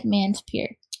Dead Man's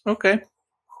Pier. Okay.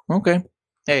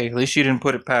 Hey, at least you didn't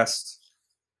put it past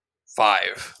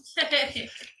 5.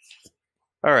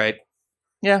 All right.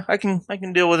 Yeah, I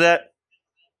can deal with that.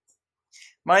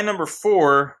 My number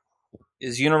 4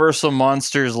 is Universal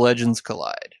Monsters Legends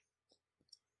Collide.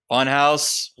 Fun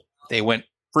house. They went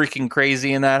freaking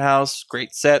crazy in that house.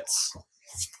 Great sets.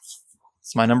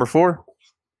 It's my number 4.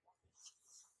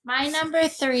 My number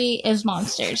 3 is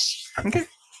Monsters. Okay,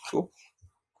 cool.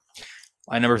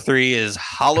 My number 3 is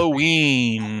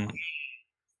Halloween.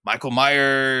 Michael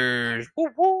Myers.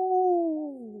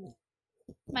 Woo-hoo.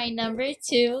 My number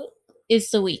 2 is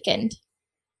The Weeknd.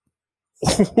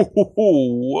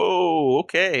 Whoa,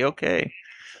 okay.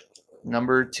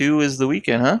 Number 2 is The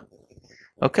Weeknd, huh?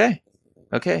 Okay.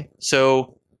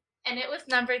 So. And it was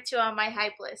number 2 on my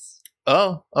hype list.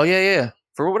 Oh, yeah.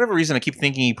 For whatever reason, I keep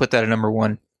thinking you put that at number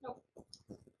 1. Nope.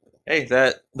 Hey,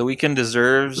 The Weeknd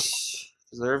deserves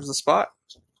the spot.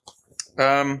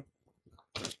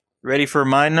 Ready for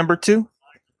my number 2?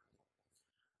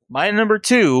 My number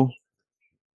 2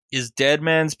 is Dead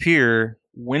Man's Pier,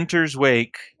 Winter's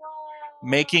Wake,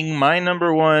 making my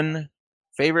number 1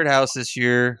 favorite house this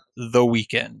year, The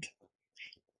Weeknd.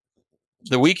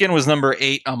 The Weeknd was number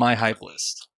 8 on my hype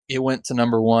list. It went to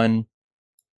number 1.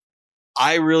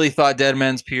 I really thought Dead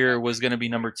Man's Pier was going to be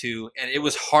number 2, and it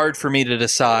was hard for me to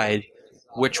decide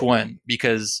which one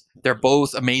because they're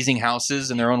both amazing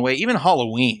houses in their own way. Even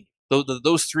Halloween,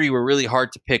 those 3 were really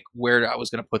hard to pick where I was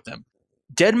going to put them.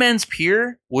 Dead Man's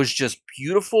Pier was just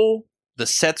beautiful. The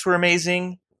sets were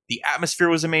amazing. The atmosphere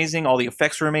was amazing. All the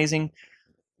effects were amazing.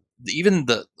 Even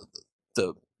the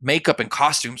makeup and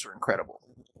costumes were incredible.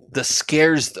 The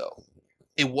scares, though,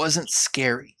 it wasn't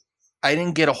scary. I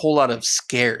didn't get a whole lot of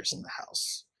scares in the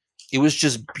house. It was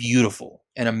just beautiful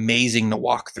and amazing to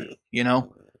walk through, you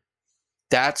know?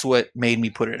 That's what made me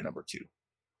put it at number 2.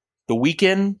 The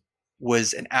Weeknd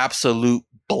was an absolute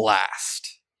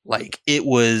blast. Like, it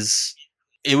was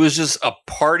just a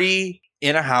party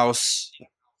in a house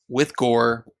with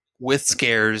gore, with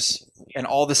scares, and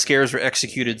all the scares were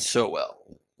executed so well.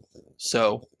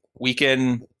 So,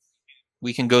 Weeknd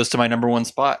goes to my number 1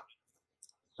 spot.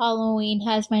 Halloween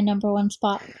has my number 1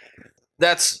 spot.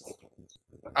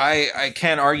 I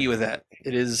can't argue with that.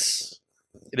 It is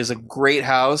a great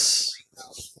house.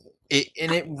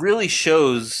 It really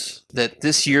shows that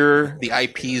this year the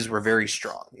IPs were very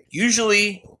strong.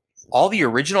 Usually all the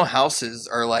original houses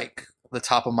are like the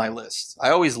top of my list.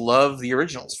 I always love the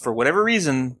originals. For whatever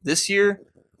reason, this year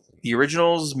the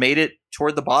originals made it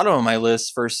toward the bottom of my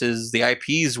list versus the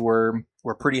IPs were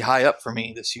pretty high up for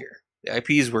me this year. The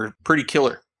IPs were pretty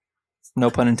killer. No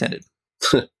pun intended.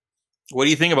 What do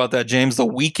you think about that, James? The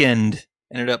Weeknd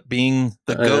ended up being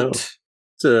the GOAT.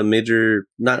 It's a major,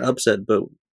 not upset, but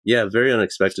yeah, very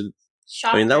unexpected.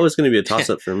 Shocker. I mean, that was going to be a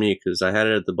toss-up for me because I had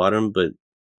it at the bottom, but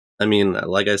I mean,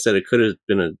 like I said, it could have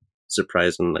been a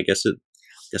surprise, and I guess it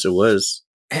was.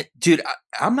 Dude,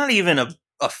 I'm not even a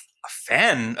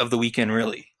fan of The Weeknd,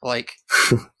 really. Like,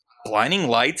 Blinding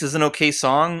Lights is an okay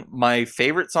song. My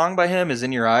favorite song by him is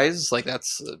In Your Eyes. Like,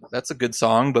 that's a good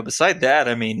song. But beside that,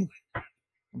 I mean,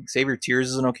 Save Your Tears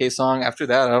is an okay song. After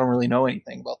that, I don't really know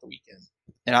anything about The Weeknd.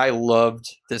 And I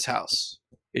loved this house.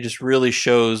 It just really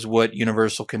shows what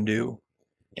Universal can do.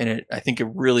 And I think it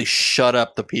really shut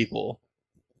up the people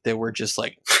that were just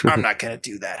like, I'm not going to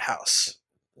do that house.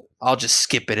 I'll just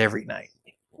skip it every night.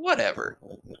 Whatever.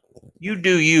 You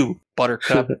do you,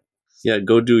 Buttercup. Yeah,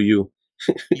 go do you.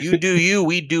 You do you,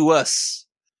 we do us.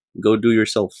 Go do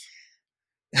yourself.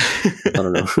 I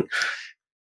don't know.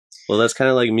 Well, that's kind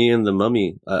of like me and the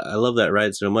Mummy. I love that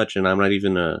ride so much, and I'm not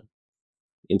even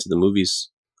into the movies.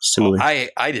 Well, Similar.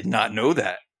 I did not know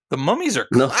that. The Mummies are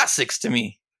No, classics to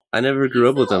me. I never grew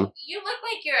up with them. You look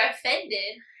like you're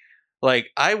offended. Like,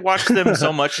 I watched them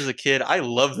so much as a kid. I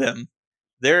love them.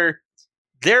 They're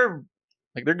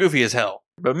goofy as hell.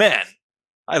 But man,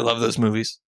 I love those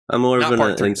movies. I'm more Not of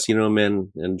part an three, Encino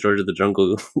Man and George of the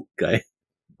Jungle guy.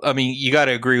 I mean, you got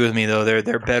to agree with me though.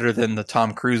 They're better than the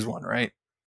Tom Cruise one, right?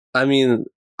 I mean,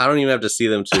 I don't even have to see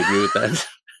them to agree with that.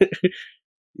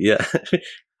 Yeah.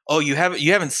 Oh, you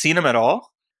haven't seen them at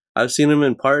all? I've seen them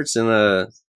in parts, and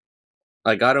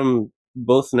I got them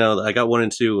both now. I got 1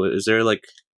 and 2. Is there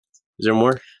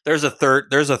more? There's a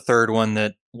third one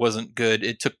that wasn't good.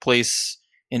 It took place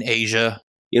in Asia.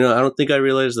 You know, I don't think I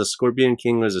realized the Scorpion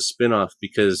King was a spin-off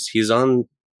because he's on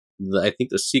I think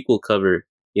the sequel cover.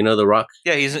 You know, The Rock.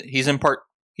 Yeah, he's in part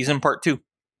 2.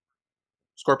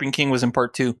 Scorpion King was in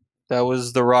part 2. That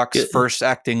was The Rock's first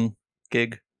acting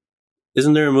gig.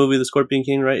 Isn't there a movie, The Scorpion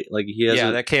King, right? Like he has.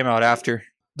 Yeah, that came out after.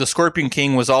 The Scorpion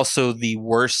King was also the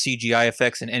worst CGI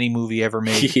effects in any movie ever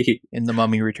made in The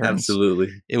Mummy Returns. Absolutely.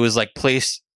 It was like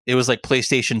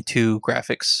PlayStation 2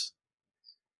 graphics.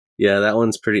 Yeah, that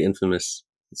one's pretty infamous.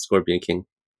 The Scorpion King.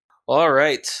 All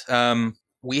right.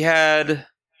 We had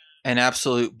an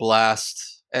absolute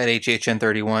blast at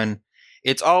HHN31.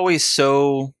 It's always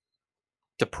so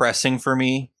depressing for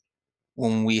me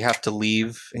when we have to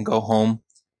leave and go home.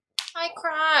 I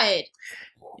cried.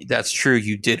 That's true.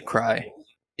 You did cry.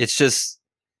 It's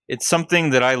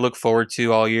something that I look forward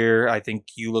to all year. I think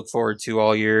you look forward to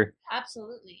all year.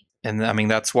 Absolutely. And I mean,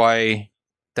 that's why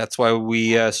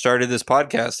we started this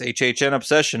podcast, HHN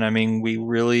Obsession. I mean, we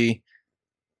really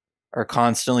are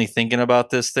constantly thinking about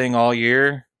this thing all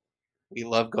year. We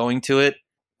love going to it.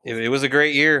 It was a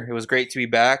great year. It was great to be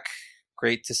back.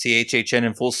 Great to see HHN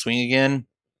in full swing again.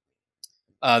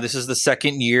 This is the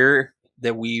second year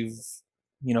that we've,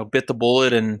 bit the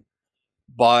bullet and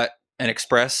bought an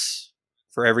Express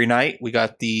for every night. We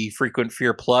got the Frequent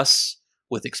Fear Plus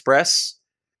with Express,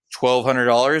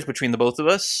 $1,200 between the both of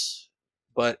us,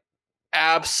 but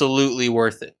absolutely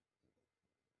worth it.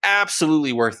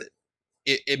 Absolutely worth it.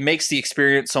 It makes the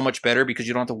experience so much better because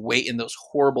you don't have to wait in those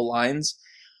horrible lines.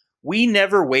 We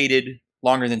never waited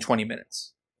longer than 20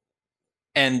 minutes.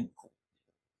 And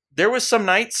there was some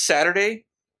nights, Saturday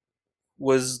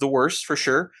was the worst for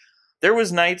sure. There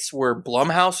was nights where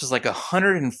Blumhouse was like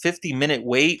 150-minute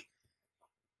wait.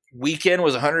 Weekend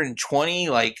was 120.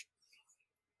 Like,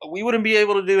 we wouldn't be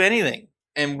able to do anything.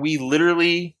 And we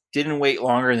literally didn't wait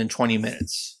longer than 20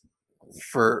 minutes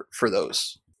for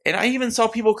those. And I even saw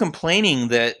people complaining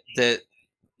that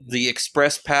the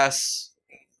Express Pass,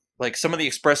 like some of the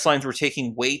Express lines were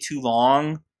taking way too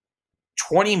long.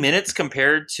 20 minutes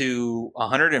compared to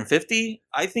 150?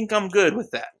 I think I'm good with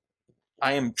that.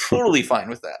 I am totally fine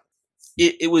with that.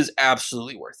 It was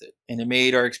absolutely worth it. And it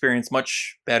made our experience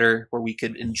much better where we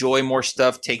could enjoy more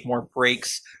stuff, take more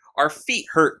breaks. Our feet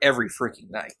hurt every freaking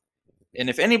night. And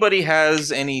if anybody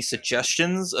has any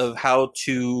suggestions of how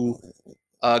to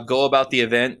go about the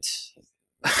event,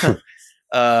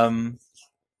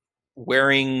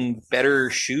 wearing better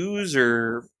shoes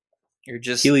or you're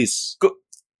just Heelys.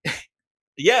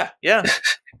 Yeah.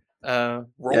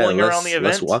 Rolling around the event.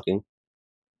 Less walking.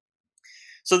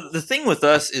 So the thing with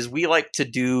us is we like to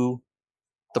do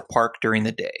the park during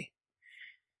the day.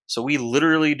 So we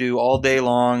literally do all day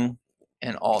long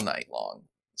and all night long.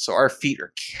 So our feet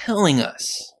are killing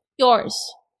us. Yours.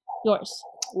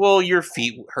 Well, your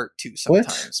feet hurt too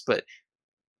sometimes, but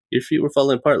your feet were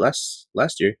falling apart last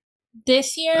year.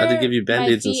 This year, I had to give you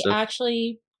Band-Aids my and feet stuff.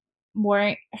 actually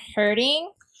weren't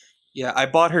hurting. Yeah, I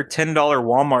bought her $10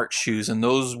 Walmart shoes, and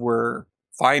those were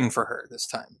fine for her this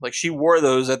time. Like, she wore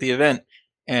those at the event,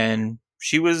 and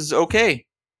she was okay.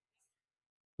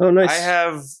 Oh, nice. I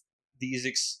have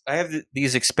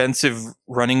these expensive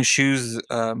running shoes.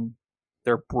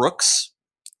 They're Brooks,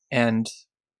 and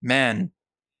man,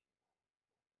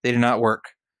 they did not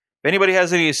work. If anybody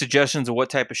has any suggestions of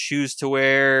what type of shoes to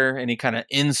wear, any kind of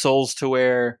insoles to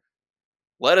wear,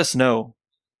 let us know.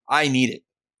 I need it.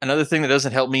 Another thing that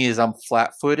doesn't help me is I'm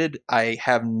flat-footed. I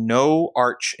have no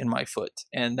arch in my foot,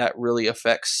 and that really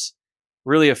affects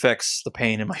the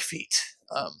pain in my feet.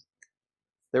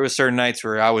 There were certain nights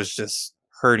where I was just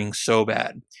hurting so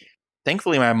bad.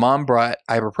 Thankfully, my mom brought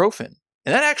ibuprofen,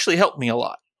 and that actually helped me a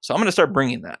lot. So I'm going to start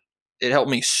bringing that. It helped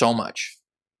me so much.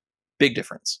 Big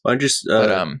difference. Why don't you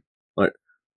what?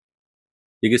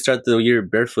 You can start the year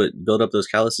barefoot, build up those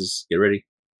calluses, get ready.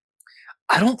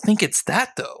 I don't think it's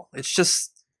that though. It's just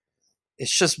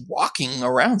walking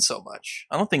around so much.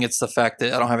 I don't think it's the fact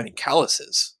that I don't have any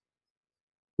calluses.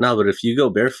 No, but if you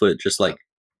go barefoot, just like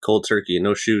cold turkey,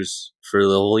 no shoes for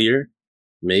the whole year,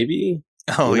 maybe,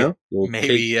 Oh, yeah. you'll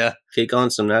Maybe, cake on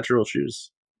some natural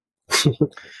shoes.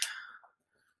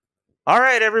 All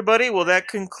right, everybody. Well, that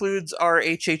concludes our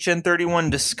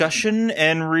HHN31 discussion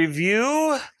and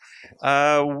review.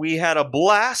 We had a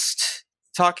blast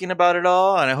talking about it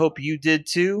all, and I hope you did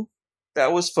too.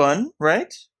 That was fun,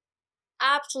 right?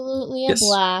 Absolutely a Yes.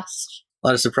 blast. A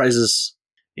lot of surprises.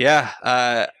 Yeah,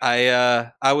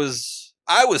 I was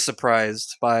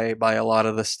surprised by a lot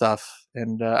of the stuff,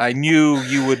 and I knew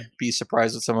you would be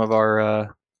surprised with some of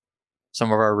our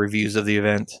reviews of the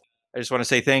event. I just want to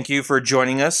say thank you for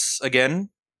joining us again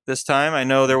this time. I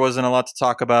know there wasn't a lot to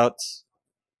talk about,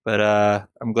 but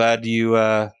I'm glad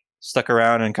you stuck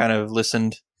around and kind of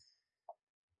listened.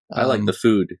 I like the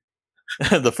food.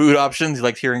 The food options. You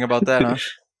liked hearing about that, huh?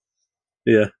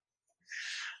 Yeah.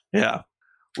 Yeah.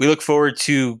 We look forward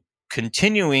to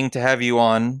continuing to have you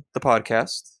on the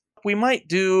podcast. We might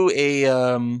do a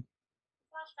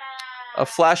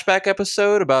flashback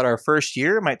episode about our first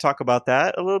year. Might talk about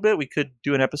that a little bit. We could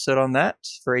do an episode on that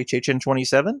for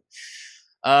HHN27.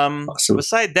 Awesome.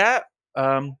 Beside that,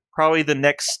 probably the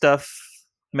next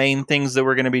main things that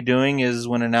we're going to be doing is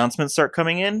when announcements start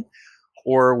coming in,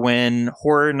 or when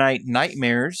Horror Night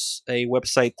Nightmares, a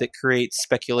website that creates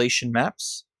speculation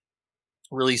maps,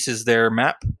 releases their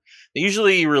map. They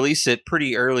usually release it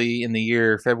pretty early in the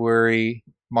year, February,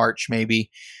 March maybe,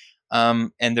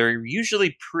 and they're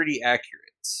usually pretty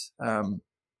accurate.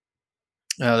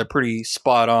 They're pretty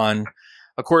spot on.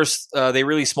 Of course, they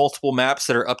release multiple maps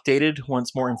that are updated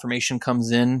once more information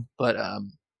comes in, but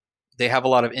they have a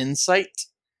lot of insight,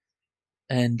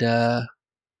 and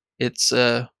it's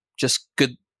just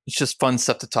good. It's just fun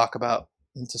stuff to talk about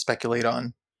and to speculate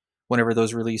on whenever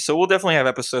those release. So we'll definitely have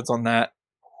episodes on that.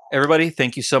 Everybody,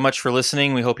 thank you so much for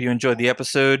listening. We hope you enjoyed the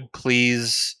episode.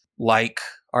 Please like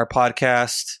our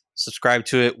podcast, subscribe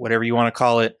to it, whatever you want to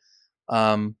call it.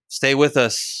 Stay with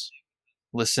us.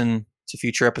 Listen to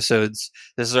future episodes.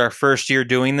 This is our first year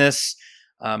doing this.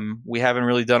 We haven't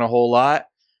really done a whole lot.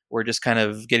 We're just kind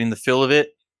of getting the feel of it.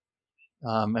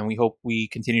 And we hope we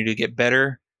continue to get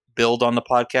better, build on the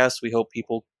podcast. We hope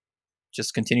people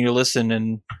just continue to listen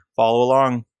and follow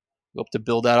along. We hope to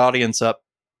build that audience up.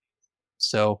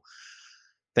 So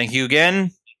thank you again,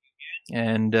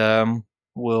 and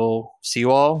we'll see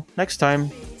you all next time.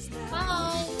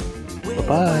 Bye.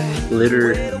 Bye-bye.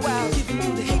 Later.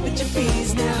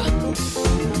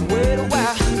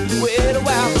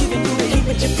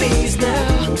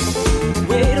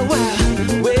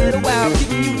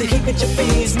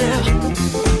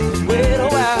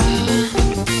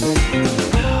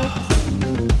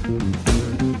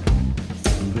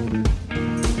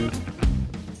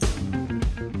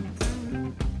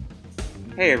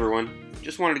 Hey everyone,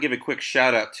 just wanted to give a quick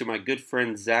shout out to my good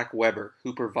friend Zach Weber,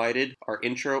 who provided our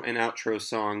intro and outro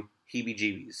song, Heebie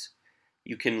Jeebies.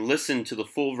 You can listen to the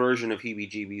full version of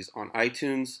Heebie Jeebies on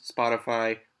iTunes,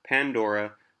 Spotify,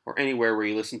 Pandora, or anywhere where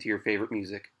you listen to your favorite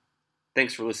music.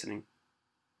 Thanks for listening.